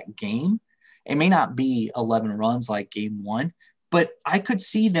numbers that game. It may not be 11 runs like game one, but I could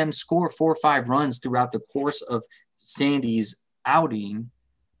see them score 4 or 5 runs throughout the course of Sandy's outing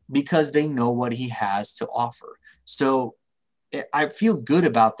because they know what he has to offer. So I feel good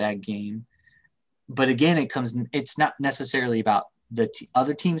about that game. But again, it's not necessarily about the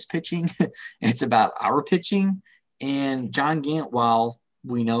other team's pitching. It's about our pitching. And John Gant, while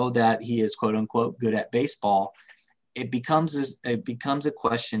we know that he is quote unquote good at baseball, it becomes a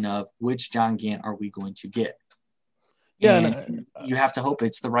question of which John Gant are we going to get? Yeah. And you have to hope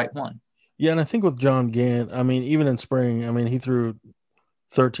it's the right one. Yeah. And I think with John Gant, I mean, even in spring, I mean, he threw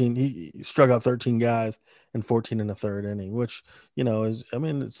 13, he struck out 13 guys and 14 in the third inning, which, you know, is, I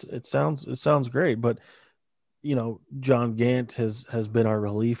mean, it sounds great, but you know, John Gant has been our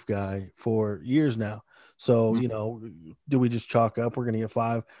relief guy for years now. So, you know, do we just chalk up? We're going to get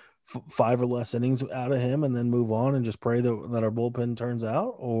five or less innings out of him and then move on and just pray that our bullpen turns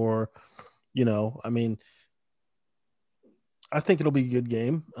out? Or, you know, I mean, I think it'll be a good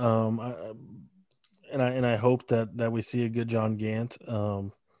game. And I hope that we see a good John Gant.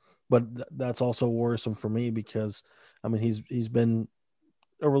 But that's also worrisome for me because, I mean, he's been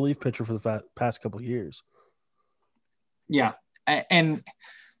a relief pitcher for the past couple of years. Yeah. And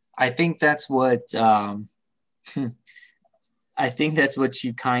I think that's what you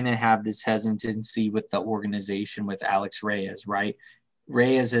kind of have this hesitancy with the organization with Alex Reyes, right?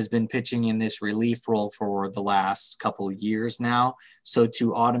 Reyes has been pitching in this relief role for the last couple of years now. So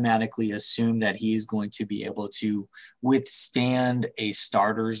to automatically assume that he's going to be able to withstand a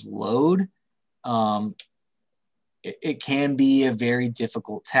starter's load, it can be a very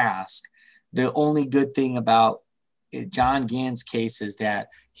difficult task. The only good thing about John Gant's case is that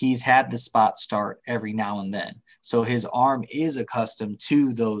he's had the spot start every now and then. So his arm is accustomed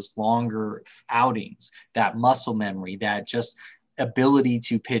to those longer outings, that muscle memory, that just ability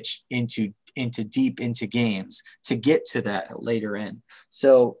to pitch into deep into games to get to that later end.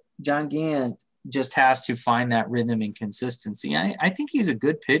 So John Gant just has to find that rhythm and consistency. I think he's a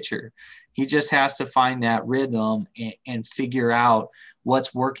good pitcher. He just has to find that rhythm and figure out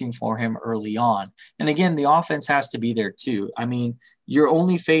what's working for him early on. And again, the offense has to be there too. I mean, you're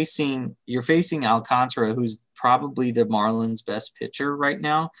facing Alcantara, who's probably the Marlins' best pitcher right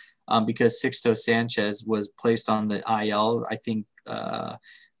now, because Sixto Sanchez was placed on the IL, I think,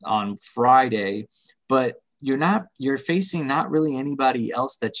 on Friday. But you're facing not really anybody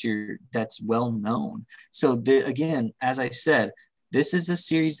else that's well known. So again, as I said, this is a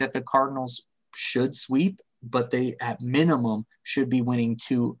series that the Cardinals should sweep, but they at minimum should be winning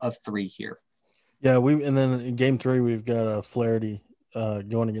 2 of 3 here. Yeah, and then in game 3 we've got Flaherty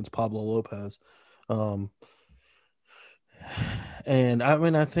going against Pablo Lopez. And I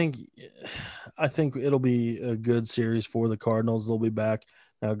mean, I think it'll be a good series for the Cardinals. They'll be back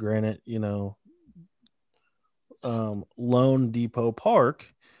now. Granted, you know, Lone Depot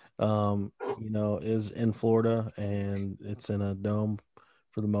Park, you know, is in Florida and it's in a dome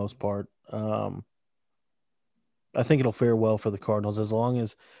for the most part. I think it'll fare well for the Cardinals as long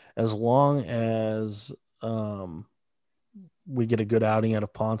as we get a good outing out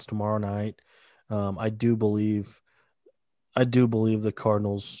of Ponce tomorrow night. I do believe the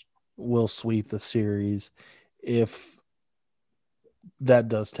Cardinals will sweep the series if that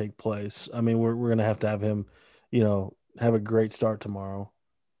does take place. I mean, we're going to have him, you know, have a great start tomorrow.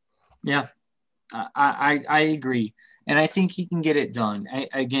 Yeah, I agree. And I think he can get it done.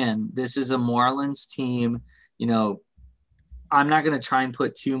 Again, this is a Marlins team. You know, I'm not going to try and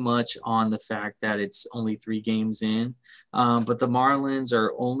put too much on the fact that it's only 3 games in, but the Marlins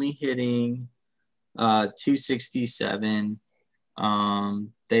are only hitting 267.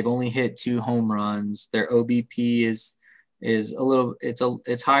 They've only hit 2 home runs. Their OBP is a little,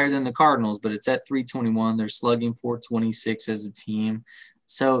 it's higher than the Cardinals, but it's at 321. They're slugging 426 as a team.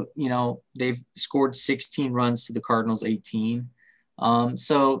 So, you know, they've scored 16 runs to the Cardinals 18.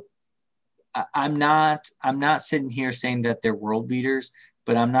 So I'm not sitting here saying that they're world beaters,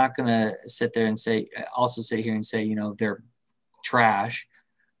 but I'm not going to sit here and say, you know, they're trash.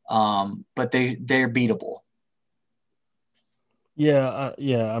 But they're beatable. Yeah.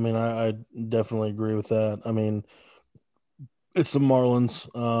 I mean, I definitely agree with that. I mean, It's the Marlins,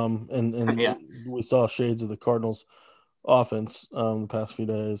 and Yeah. we saw shades of the Cardinals offense the past few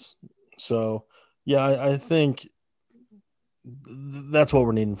days. So, yeah, I think that's what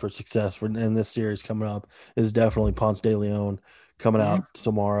we're needing for success for in this series coming up is definitely Ponce de Leon coming Mhm. out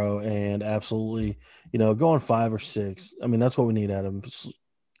tomorrow and absolutely, going 5 or 6. I mean, that's what we need at him.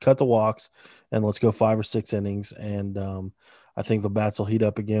 Cut the walks and let's go 5 or 6 innings. And I think the bats will heat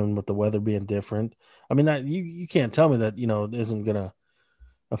up again with the weather being different. I mean, that you can't tell me that, it isn't going to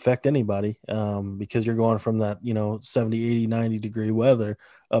affect anybody because you're going from that, 70, 80, 90-degree weather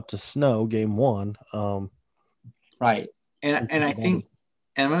up to snow game one. Right. In And I think, Cincinnati.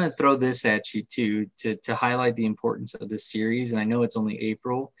 and I'm going to throw this at you too, to highlight the importance of this series. And I know it's only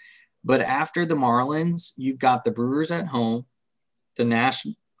April, but after the Marlins, you've got the Brewers at home, the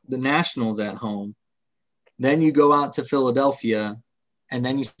Nationals at home. Then you go out to Philadelphia, and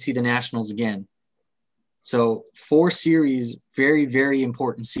then you see the Nationals again. So 4 series, very, very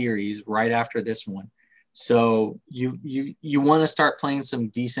important series right after this one. So you want to start playing some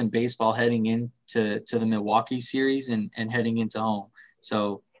decent baseball heading into the Milwaukee series and heading into home.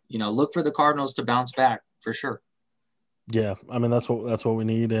 So, look for the Cardinals to bounce back for sure. Yeah, I mean that's what we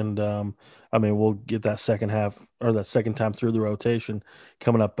need, and I mean we'll get that second half or that second time through the rotation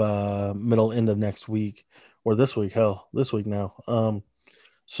coming up middle end of next week or this week. Hell, this week now.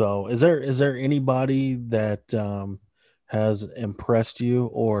 So is there anybody that has impressed you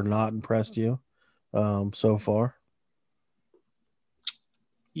or not impressed you so far?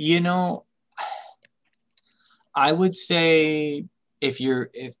 I would say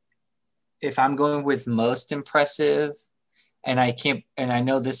if I'm going with most impressive, and I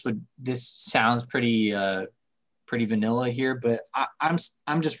know this sounds pretty vanilla here, but I'm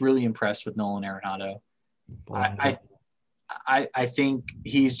just really impressed with Nolan Arenado. I think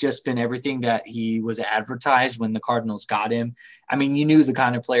he's just been everything that he was advertised when the Cardinals got him. I mean, you knew the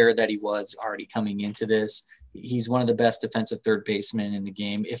kind of player that he was already coming into this. He's one of the best defensive third basemen in the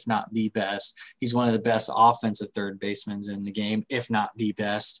game, if not the best. He's one of the best offensive third basemen in the game, if not the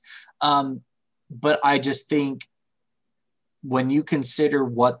best. But I just think when you consider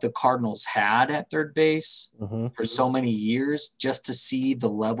what the Cardinals had at third base for so many years, just to see the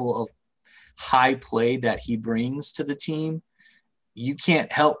level of high play that he brings to the team, you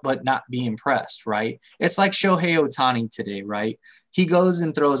can't help but not be impressed, right? It's like Shohei Ohtani today, right? He goes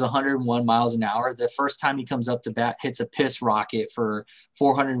and throws 101 miles an hour. The first time he comes up to bat, hits a piss rocket for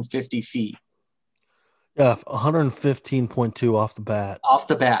 450 feet. Yeah, 115.2 off the bat. Off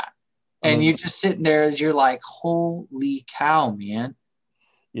the bat. And you're just sitting there, you're like, holy cow, man.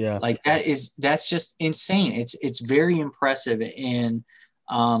 Yeah. Like that's just insane. It's very impressive. And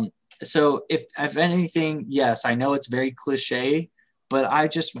so if anything, yes, I know it's very cliche, but I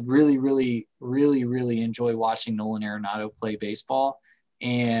just really, really, really, really enjoy watching Nolan Arenado play baseball.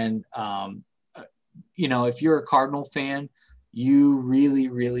 And, if you're a Cardinal fan, you really,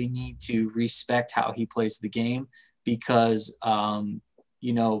 really need to respect how he plays the game because,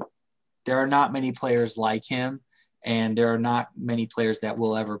 there are not many players like him, and there are not many players that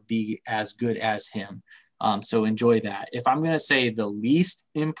will ever be as good as him. So enjoy that. If I'm going to say the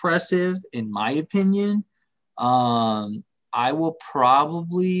least impressive, in my opinion, I will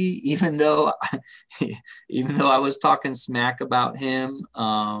probably, even though I was talking smack about him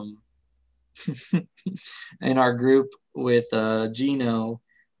in our group with Gino,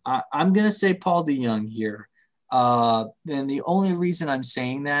 I'm going to say Paul DeJong here. And the only reason I'm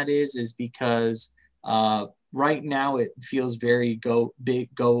saying that is because right now it feels very go big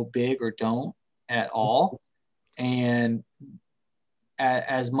or don't at all. And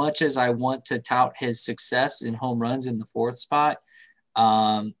as much as I want to tout his success in home runs in the 4th spot,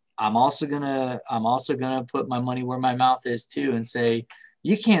 I'm also gonna put my money where my mouth is too and say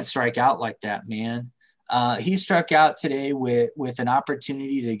you can't strike out like that, man. He struck out today with an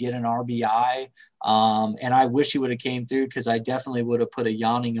opportunity to get an RBI, and I wish he would have came through because I definitely would have put a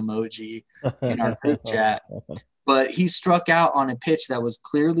yawning emoji in our group chat. But he struck out on a pitch that was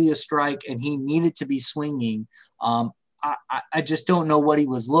clearly a strike, and he needed to be swinging. I just don't know what he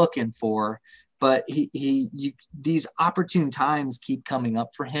was looking for, but these opportune times keep coming up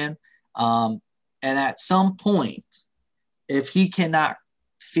for him. And at some point, if he cannot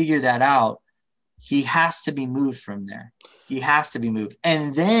figure that out, he has to be moved from there. He has to be moved.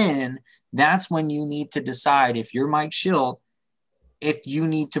 And then that's when you need to decide, if you're Mike Shildt, if you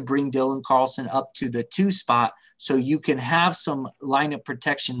need to bring Dylan Carlson up to the 2 spot so you can have some lineup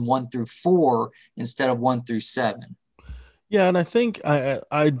protection 1 through 4 instead of 1 through 7. Yeah, and I think I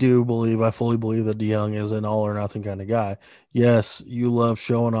fully believe that DeJong is an all or nothing kind of guy. Yes, you love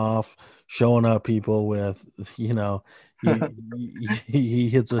showing up people with, he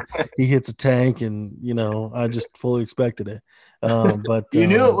hits a tank, and I just fully expected it. But you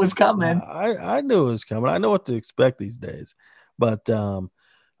knew it was coming. I knew it was coming. I know what to expect these days. But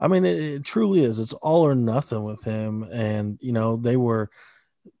I mean, it truly is. It's all or nothing with him, and they were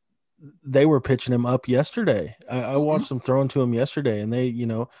pitching him up yesterday. I watched them throwing to him yesterday, and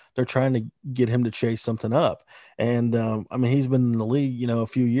they're trying to get him to chase something up. And I mean, he's been in the league, a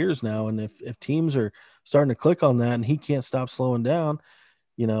few years now. And if teams are starting to click on that and he can't stop slowing down,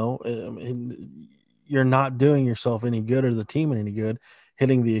 you're not doing yourself any good or the team any good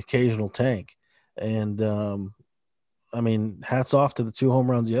hitting the occasional tank. And I mean, hats off to the 2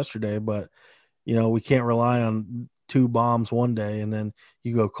 home runs yesterday, but we can't rely on 2 bombs one day and then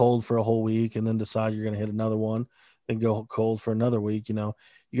you go cold for a whole week and then decide you're going to hit another one and go cold for another week. You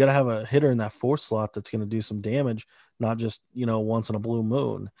got to have a hitter in that 4th slot that's going to do some damage, not just, once in a blue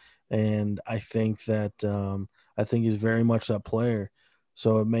moon. And I think that I think he's very much that player.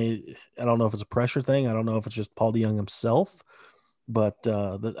 So I don't know if it's a pressure thing. I don't know if it's just Paul DeJong himself, but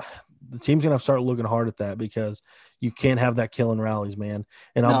the team's going to start looking hard at that because you can't have that killing rallies, man.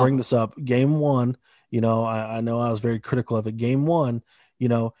 And I'll bring this up. Game 1, I know I was very critical of it. Game 1,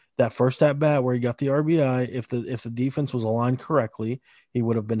 that first at bat where he got the RBI, if the defense was aligned correctly, he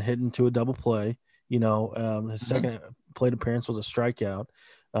would have been hit into a double play. His second plate appearance was a strikeout.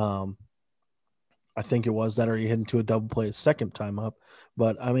 I think it was that, or he hit into a double play his second time up.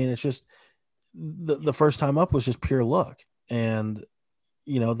 But I mean, it's just the first time up was just pure luck. And,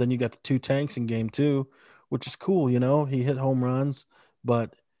 then you got the 2 tanks in game 2, which is cool. He hit home runs,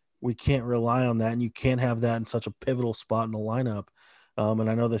 but we can't rely on that. And you can't have that in such a pivotal spot in the lineup. And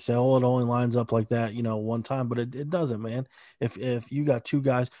I know they say, it only lines up like that, one time, but it doesn't, man. If you got 2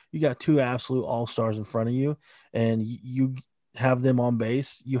 guys, you got 2 absolute all-stars in front of you and you have them on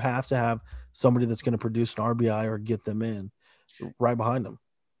base, you have to have somebody that's going to produce an RBI or get them in right behind them.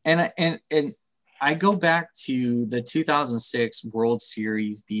 And I go back to the 2006 World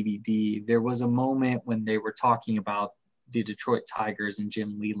Series DVD. There was a moment when they were talking about the Detroit Tigers and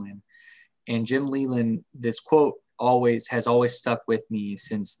Jim Leyland. And Jim Leyland, this quote has always stuck with me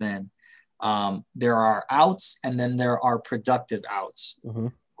since then. There are outs and then there are productive outs,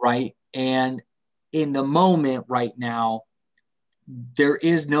 right? And in the moment right now, there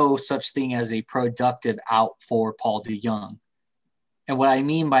is no such thing as a productive out for Paul DeJong. And what I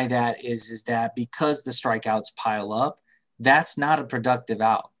mean by that is that because the strikeouts pile up, that's not a productive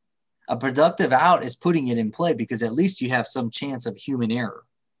out. A productive out is putting it in play because at least you have some chance of human error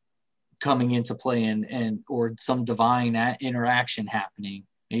coming into play and or some divine interaction happening,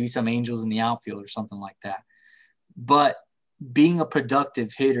 maybe some angels in the outfield or something like that. But being a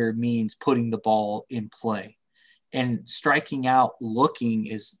productive hitter means putting the ball in play. And striking out looking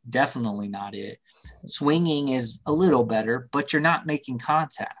is definitely not it. Swinging is a little better, but you're not making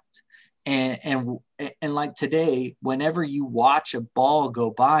contact. And like today, whenever you watch a ball go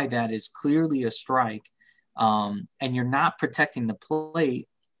by that is clearly a strike, and you're not protecting the plate,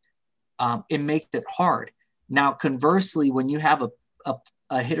 it makes it hard. Now, conversely, when you have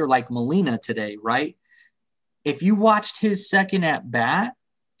a hitter like Molina today, right? If you watched his second at bat,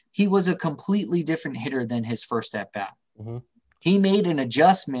 he was a completely different hitter than his first at bat. He made an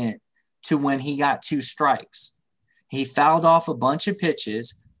adjustment to when he got 2 strikes. He fouled off a bunch of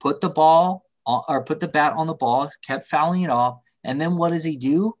pitches, put the bat on the ball, kept fouling it off. And then what does he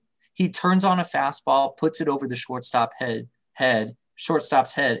do? He turns on a fastball, puts it over the shortstop's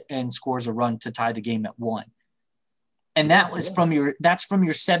head and scores a run to tie the game at 1. And that's from your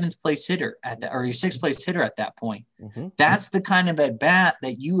 7th place hitter or your 6th place hitter at that point. That's the kind of at bat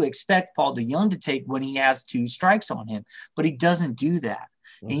that you expect Paul DeJong to take when he has 2 strikes on him, but he doesn't do that.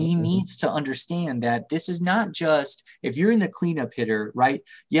 And he needs to understand that this is not just, if you're in the cleanup hitter, right?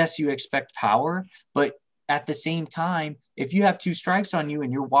 Yes, you expect power, but at the same time, if you have 2 strikes on you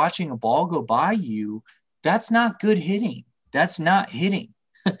and you're watching a ball go by you, that's not good hitting. That's not hitting.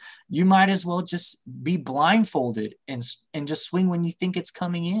 You might as well just be blindfolded and just swing when you think it's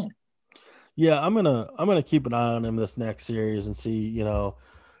coming in. Yeah, I'm gonna keep an eye on him this next series and see,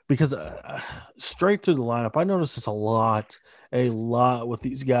 because straight through the lineup, I noticed this a lot with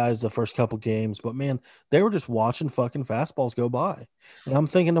these guys the first couple games. But man, they were just watching fucking fastballs go by, and I'm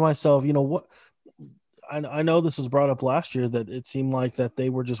thinking to myself, what? I know this was brought up last year that it seemed like that they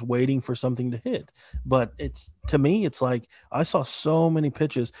were just waiting for something to hit, but to me, it's like I saw so many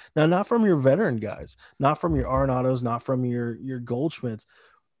pitches now, not from your veteran guys, not from your Arenados, not from your Goldschmidts,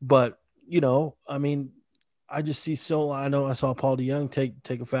 but I mean, I just see I know I saw Paul DeJong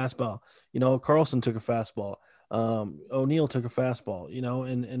take a fastball, Carlson took a fastball. O'Neill took a fastball,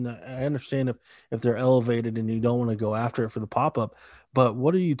 and I understand if they're elevated and you don't want to go after it for the pop-up, but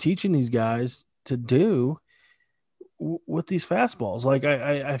what are you teaching these guys to do with these fastballs? Like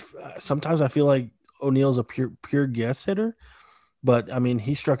I sometimes I feel like O'Neill's a pure guess hitter, but I mean,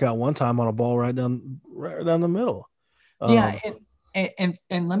 he struck out one time on a ball right down the middle. Yeah.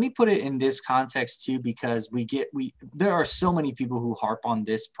 And let me put it in this context too, because there are so many people who harp on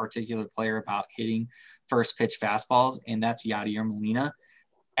this particular player about hitting first pitch fastballs, and that's Yadier Molina.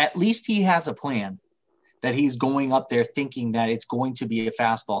 At least he has a plan that he's going up there thinking that it's going to be a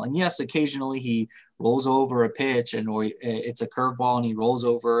fastball. And yes, occasionally he rolls over a pitch or it's a curveball and he rolls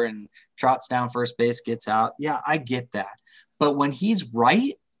over and trots down first base, gets out. Yeah, I get that. But when he's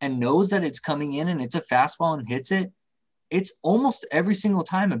right and knows that it's coming in and it's a fastball and hits it, it's almost every single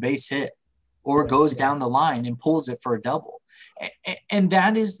time a base hit or goes down the line and pulls it for a double. And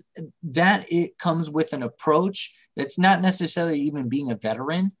that it comes with an approach that's not necessarily even being a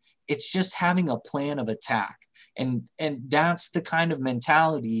veteran. It's just having a plan of attack. And that's the kind of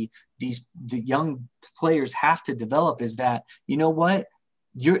mentality the young players have to develop, is that, you know what?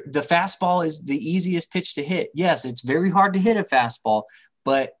 The fastball is the easiest pitch to hit. Yes, it's very hard to hit a fastball,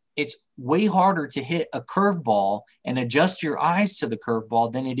 but it's way harder to hit a curveball and adjust your eyes to the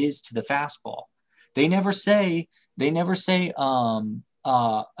curveball than it is to the fastball. They never say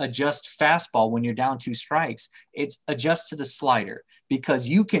adjust fastball when you're down 2 strikes. It's adjust to the slider, because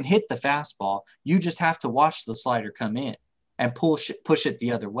you can hit the fastball. You just have to watch the slider come in and push it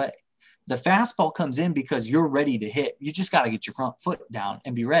the other way. The fastball comes in because you're ready to hit. You just got to get your front foot down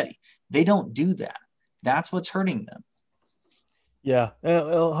and be ready. They don't do that. That's what's hurting them. Yeah.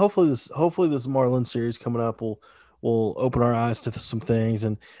 Hopefully this Marlins series coming up will open our eyes to some things,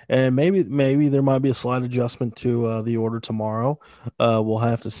 and maybe there might be a slight adjustment to the order tomorrow. We'll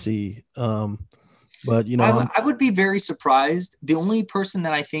have to see. But I would be very surprised. The only person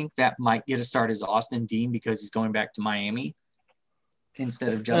that I think that might get a start is Austin Dean, because he's going back to Miami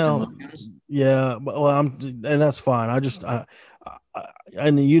instead of Justin Williams. Yeah, well, and that's fine. I've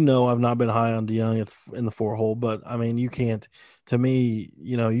not been high on DeYoung in the 4-hole, but I mean, you can't. To me,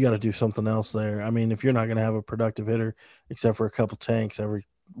 you got to do something else there. I mean, if you're not going to have a productive hitter except for a couple tanks every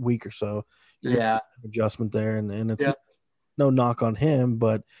week or so, adjustment there, and it's no knock on him,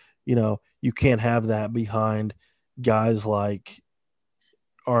 but you can't have that behind guys like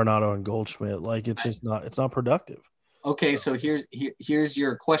Arenado and Goldschmidt. Like, it's just not. It's not productive. Okay, so here's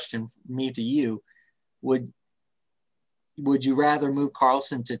your question from me to you. Would you rather move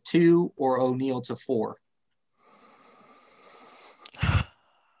Carlson to 2 or O'Neill to 4?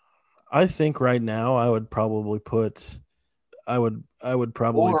 I think right now I would probably put or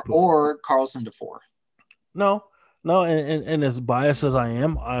Carlson to 4. No, and as biased as I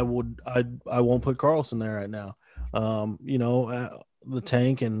am, I won't put Carlson there right now. The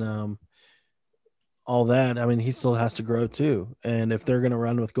tank and all that. I mean, he still has to grow too. And if they're going to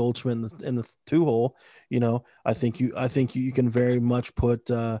run with Goldschmidt in the 2-hole, I think you can very much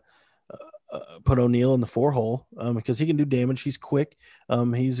put O'Neill in the 4-hole because he can do damage. He's quick.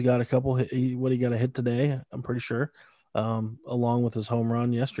 He's got a couple. He got a hit today, I'm pretty sure, along with his home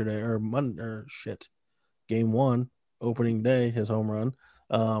run yesterday game 1, opening day, his home run.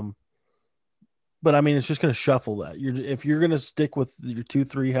 But I mean, it's just going to shuffle that. If you're going to stick with your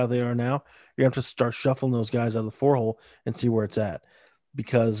 2-3 how they are now, you have to start shuffling those guys out of the 4-hole and see where it's at.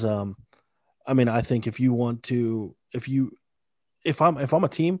 Because I mean, I think if I'm a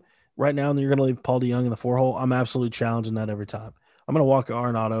team right now and you're going to leave Paul DeYoung in the 4-hole, I'm absolutely challenging that every time. I'm going to walk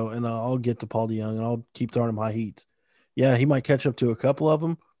Arenado and I'll get to Paul DeYoung and I'll keep throwing him high heat. Yeah, he might catch up to a couple of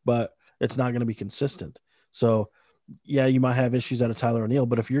them, but it's not going to be consistent. So, yeah, you might have issues out of Tyler O'Neill,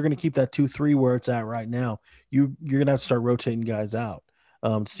 but if you're going to keep that 2-3 where it's at right now, you're going to have to start rotating guys out.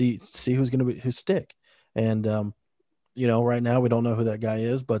 See who's going to who's stick. And right now we don't know who that guy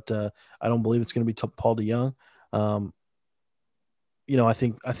is, but I don't believe it's going to be Paul DeYoung. I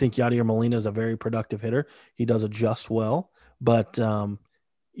think Yadier Molina is a very productive hitter. He does adjust well, but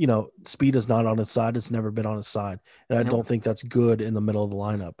speed is not on his side. It's never been on his side, and I don't think that's good in the middle of the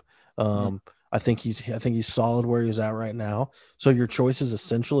lineup. I think he's solid where he's at right now. So your choices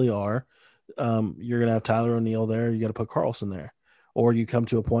essentially are, you're going to have Tyler O'Neill there. You got to put Carlson there, or you come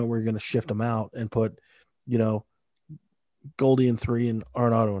to a point where you're going to shift them out and put, Goldie in 3 and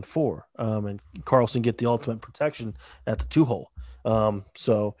Arenado in 4, and Carlson get the ultimate protection at the 2-hole.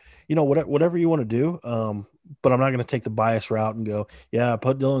 So, whatever you want to do. But I'm not going to take the bias route and go, yeah,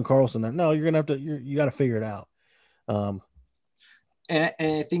 put Dylan Carlson there. No, you're going to have to, you got to figure it out. And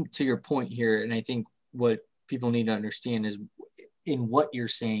I think to your point here, and I think what people need to understand is in what you're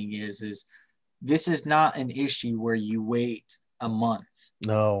saying is this is not an issue where you wait a month.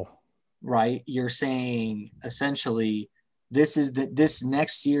 No. Right? You're saying essentially this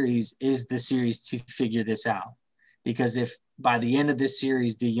next series is the series to figure this out. Because if by the end of this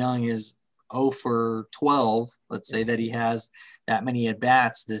series, DeJong is 0 for 12, let's say that he has that many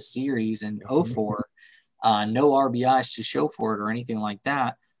at-bats this series and 0 for, no RBIs to show for it or anything like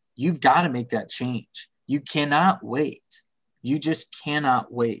that, you've got to make that change. You cannot wait. You just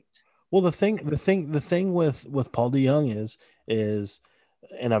cannot wait. Well, the thing with Paul DeJong is,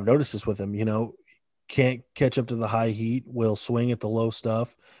 and I've noticed this with him, can't catch up to the high heat, will swing at the low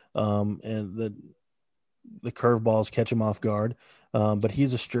stuff, and the curveballs catch him off guard. But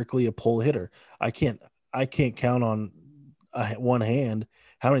he's strictly a pull hitter. I can't count on one hand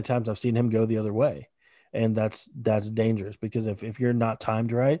how many times I've seen him go the other way. And that's dangerous, because if you're not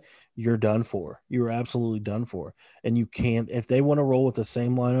timed right, you're done for. You're absolutely done for. And you can't, if they want to roll with the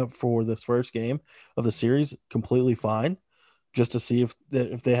same lineup for this first game of the series, completely fine, just to see if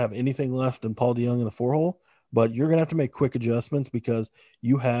they have anything left in Paul DeJong in the 4-hole. But you're going to have to make quick adjustments, because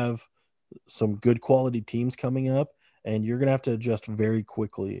you have some good quality teams coming up, and you're going to have to adjust very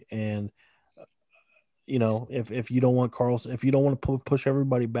quickly. And, if you don't want Carlson, if you don't want to push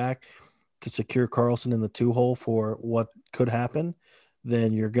everybody back to secure Carlson in the 2-hole for what could happen,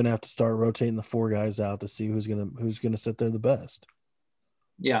 then you're going to have to start rotating the 4 guys out to see who's going to sit there the best.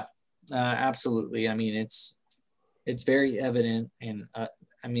 Yeah, absolutely. I mean, it's very evident. And I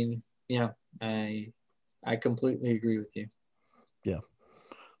completely agree with you. Yeah.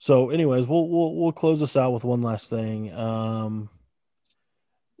 So anyways, we'll close this out with one last thing.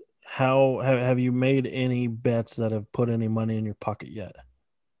 How have you made any bets that have put any money in your pocket yet?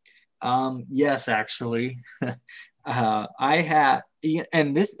 Yes, actually. I had,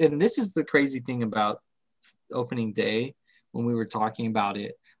 and this is the crazy thing about opening day when we were talking about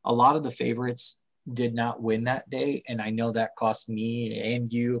it. A lot of the favorites did not win that day, and I know that cost me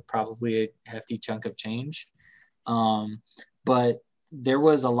and you probably a hefty chunk of change. But there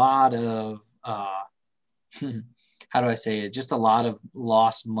was a lot of how do I say it? Just a lot of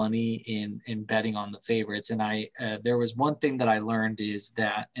lost money in betting on the favorites. And there was one thing that I learned is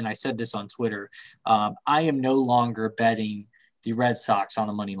that, and I said this on Twitter, I am no longer betting the Red Sox on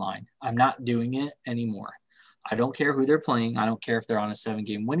the money line. I'm not doing it anymore. I don't care who they're playing. I don't care if they're on a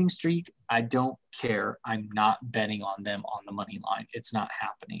 7-game winning streak. I don't care. I'm not betting on them on the money line. It's not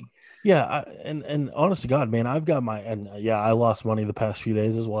happening. Yeah. And honest to God, man, I've got I lost money the past few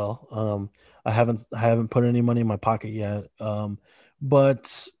days as well. I haven't put any money in my pocket yet.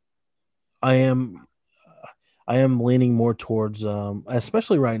 But I am leaning more towards,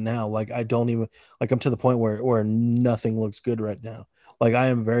 especially right now. Like I'm to the point where nothing looks good right now. Like I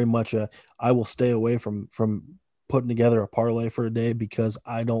am very much I will stay away from putting together a parlay for a day, because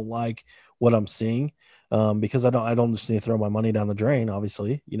I don't like what I'm seeing. Because I don't just need to throw my money down the drain.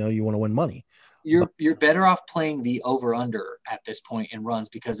 Obviously, you want to win money. You're better off playing the over under at this point in runs,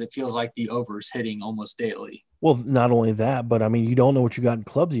 because it feels like the over is hitting almost daily. Well, not only that, but I mean, you don't know what you got in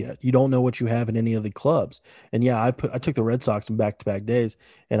clubs yet. You don't know what you have in any of the clubs. And yeah, I took the Red Sox in back-to-back days,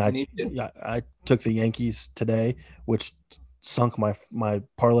 and I took the Yankees today, which sunk my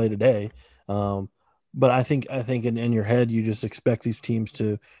parlay today. But I think in your head, you just expect these teams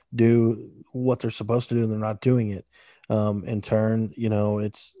to do what they're supposed to do, and they're not doing it. In turn,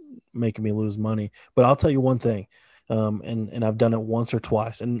 it's making me lose money. But I'll tell you one thing, and I've done it once or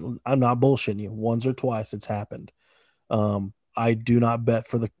twice, and I'm not bullshitting you. Once or twice it's happened. I do not bet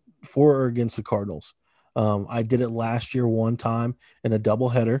for or against the Cardinals. I did it last year one time in a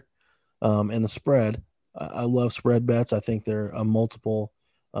doubleheader, and the spread. I love spread bets. I think they're a multiple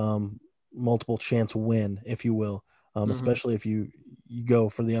chance win, if you will, especially if you go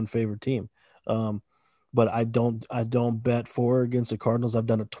for the unfavored team. But I don't bet for against the Cardinals. I've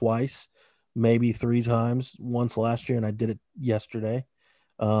done it twice, maybe 3 times. Once last year, and I did it yesterday.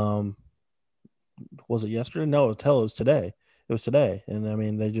 Was it yesterday? No, it was today. It was today. And I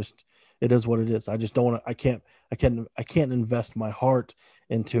mean, it is what it is. I just don't want to. I can't invest my heart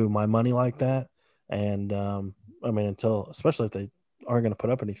into my money like that. And I mean, especially if they aren't going to put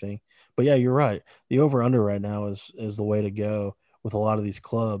up anything. But yeah, you're right. The over under right now is the way to go with a lot of these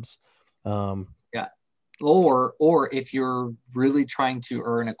clubs. Yeah. Or if you're really trying to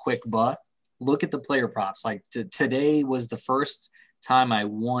earn a quick buck, look at the player props. Like today was the first time I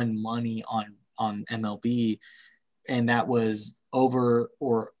won money on MLB, and that was the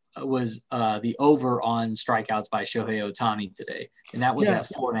over on strikeouts by Shohei Ohtani today. And that was at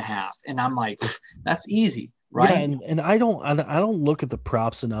 4.5. And I'm like, that's easy. Right. Yeah, and I don't look at the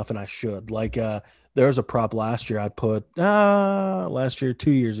props enough, and I should. Like there's a prop last year I put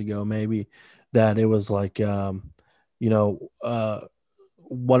 2 years ago maybe that it was like 1.5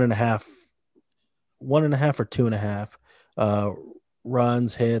 or 2.5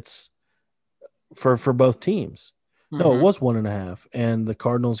 runs, hits for both teams. No, it was 1.5, and the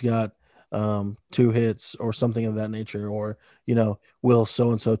Cardinals got 2 hits or something of that nature, or will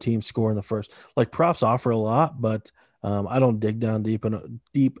so and so team score in the first. Like, props offer a lot, but I don't dig down deep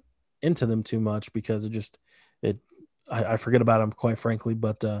into them too much because I forget about them, quite frankly.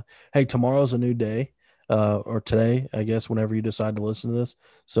 But hey, tomorrow's a new day, or today, I guess, whenever you decide to listen to this.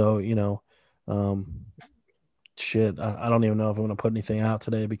 So shit, I don't even know if I'm going to put anything out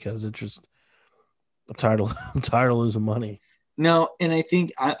today because it's just I'm tired of losing money. No, and I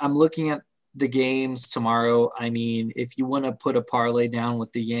think I'm looking at the games tomorrow. I mean, if you want to put a parlay down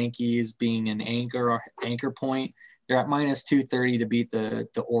with the Yankees being an anchor point, they're at minus 230 to beat the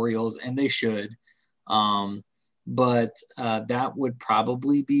Orioles, and they should. But that would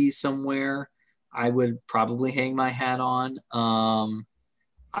probably be somewhere I would probably hang my hat on.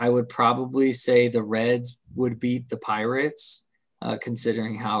 I would probably say the Reds would beat the Pirates,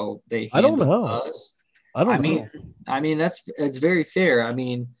 considering how they handle us. I mean, it's very fair. I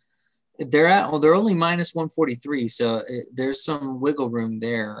mean, they're only minus 143, so there's some wiggle room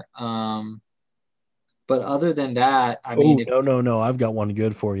there. But other than that, no, I've got one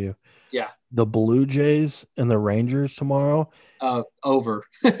good for you. Yeah, the Blue Jays and the Rangers tomorrow. Over.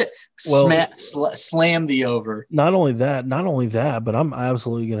 Slam the over. Not only that, but I'm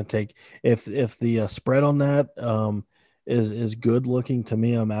absolutely going to take if the spread on that is good looking to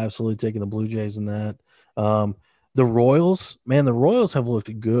me. I'm absolutely taking the Blue Jays in that. The Royals have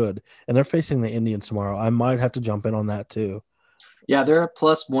looked good, and they're facing the Indians tomorrow. I might have to jump in on that too. Yeah, they're at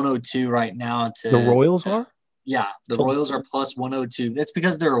plus 102 right now. The Royals are? Yeah, the Royals are plus 102. That's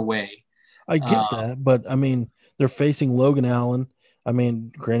because they're away. I get that, but I mean, they're facing Logan Allen. I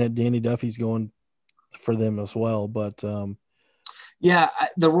mean, granted, Danny Duffy's going for them as well, but the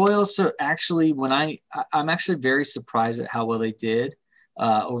Royals are actually I'm actually very surprised at how well they did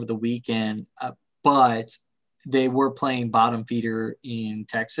over the weekend, but they were playing bottom feeder in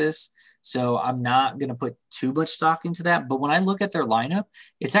Texas. So I'm not going to put too much stock into that. But when I look at their lineup,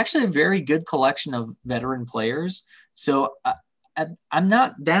 it's actually a very good collection of veteran players. So I'm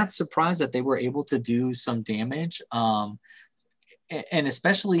not that surprised that they were able to do some damage. And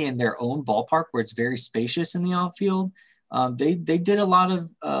especially in their own ballpark where it's very spacious in the outfield, they did a lot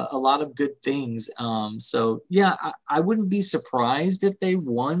of good things. So yeah, I wouldn't be surprised if they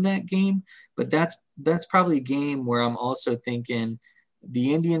won that game, but that's probably a game where I'm also thinking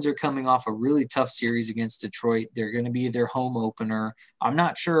the Indians are coming off a really tough series against Detroit. They're going to be their home opener. I'm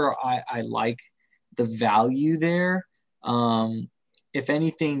not sure I like the value there. If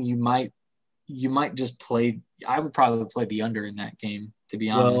anything, you might just play. I would probably play the under in that game, to be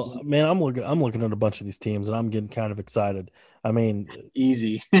honest. Well, man, I'm looking at a bunch of these teams, and I'm getting kind of excited. I mean,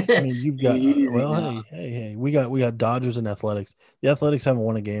 easy. I mean, you've got hey, we got Dodgers and Athletics. The Athletics haven't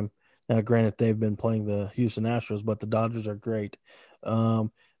won a game. Now, granted, they've been playing the Houston Astros, but the Dodgers are great. Then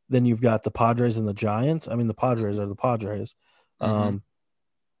you've got the Padres and the Giants. I mean, the Padres are the Padres. I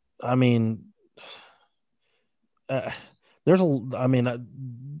mean,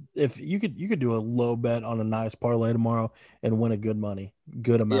 if you could do a low bet on a nice parlay tomorrow and win a good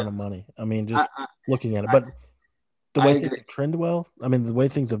amount of money. I mean, just looking at it, but the way things trend well, I mean, the way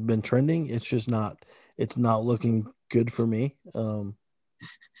things have been trending, it's not looking good for me.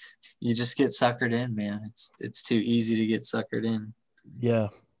 You just get suckered in, man. It's too easy to get suckered in. Yeah.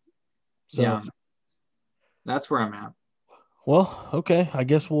 So, yeah. That's where I'm at. Well, okay. I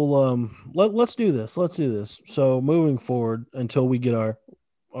guess we'll let's do this. So moving forward until we get our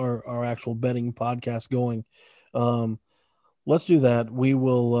actual betting podcast going, let's do that. We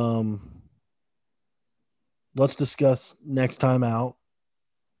will let's discuss next time out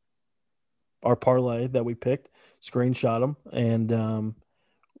our parlay that we picked, screenshot them, and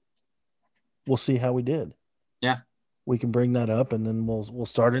we'll see how we did. Yeah. We can bring that up, and then we'll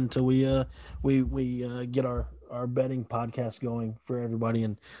start it until we get our betting podcast going for everybody,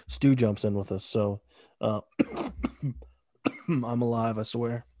 and Stu jumps in with us. So I'm alive, I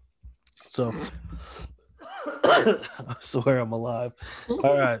swear. So I swear I'm alive.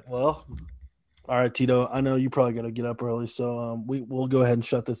 All right. Well, all right, Tito. I know you probably got to get up early, so we'll go ahead and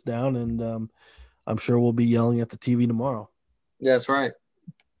shut this down, and I'm sure we'll be yelling at the TV tomorrow. That's right.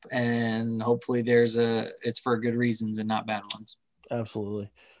 And hopefully it's for good reasons and not bad ones.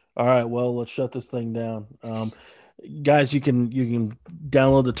 Absolutely. All right. Well, let's shut this thing down. Guys, you can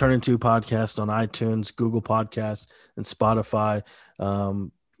download the Turn Into podcast on iTunes, Google Podcasts, and Spotify.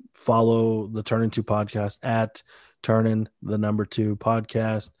 Follow the Turn Into podcast at Turnin2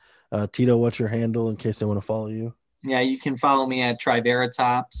 podcast. Tito, what's your handle in case they want to follow you? Yeah, you can follow me at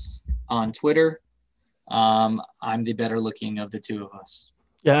Triveratops on Twitter. I'm the better looking of the two of us.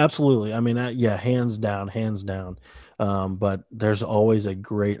 Yeah, absolutely. I mean, yeah, hands down. But there's always a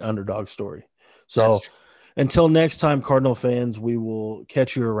great underdog story. So until next time, Cardinal fans, we will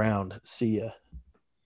catch you around. See ya.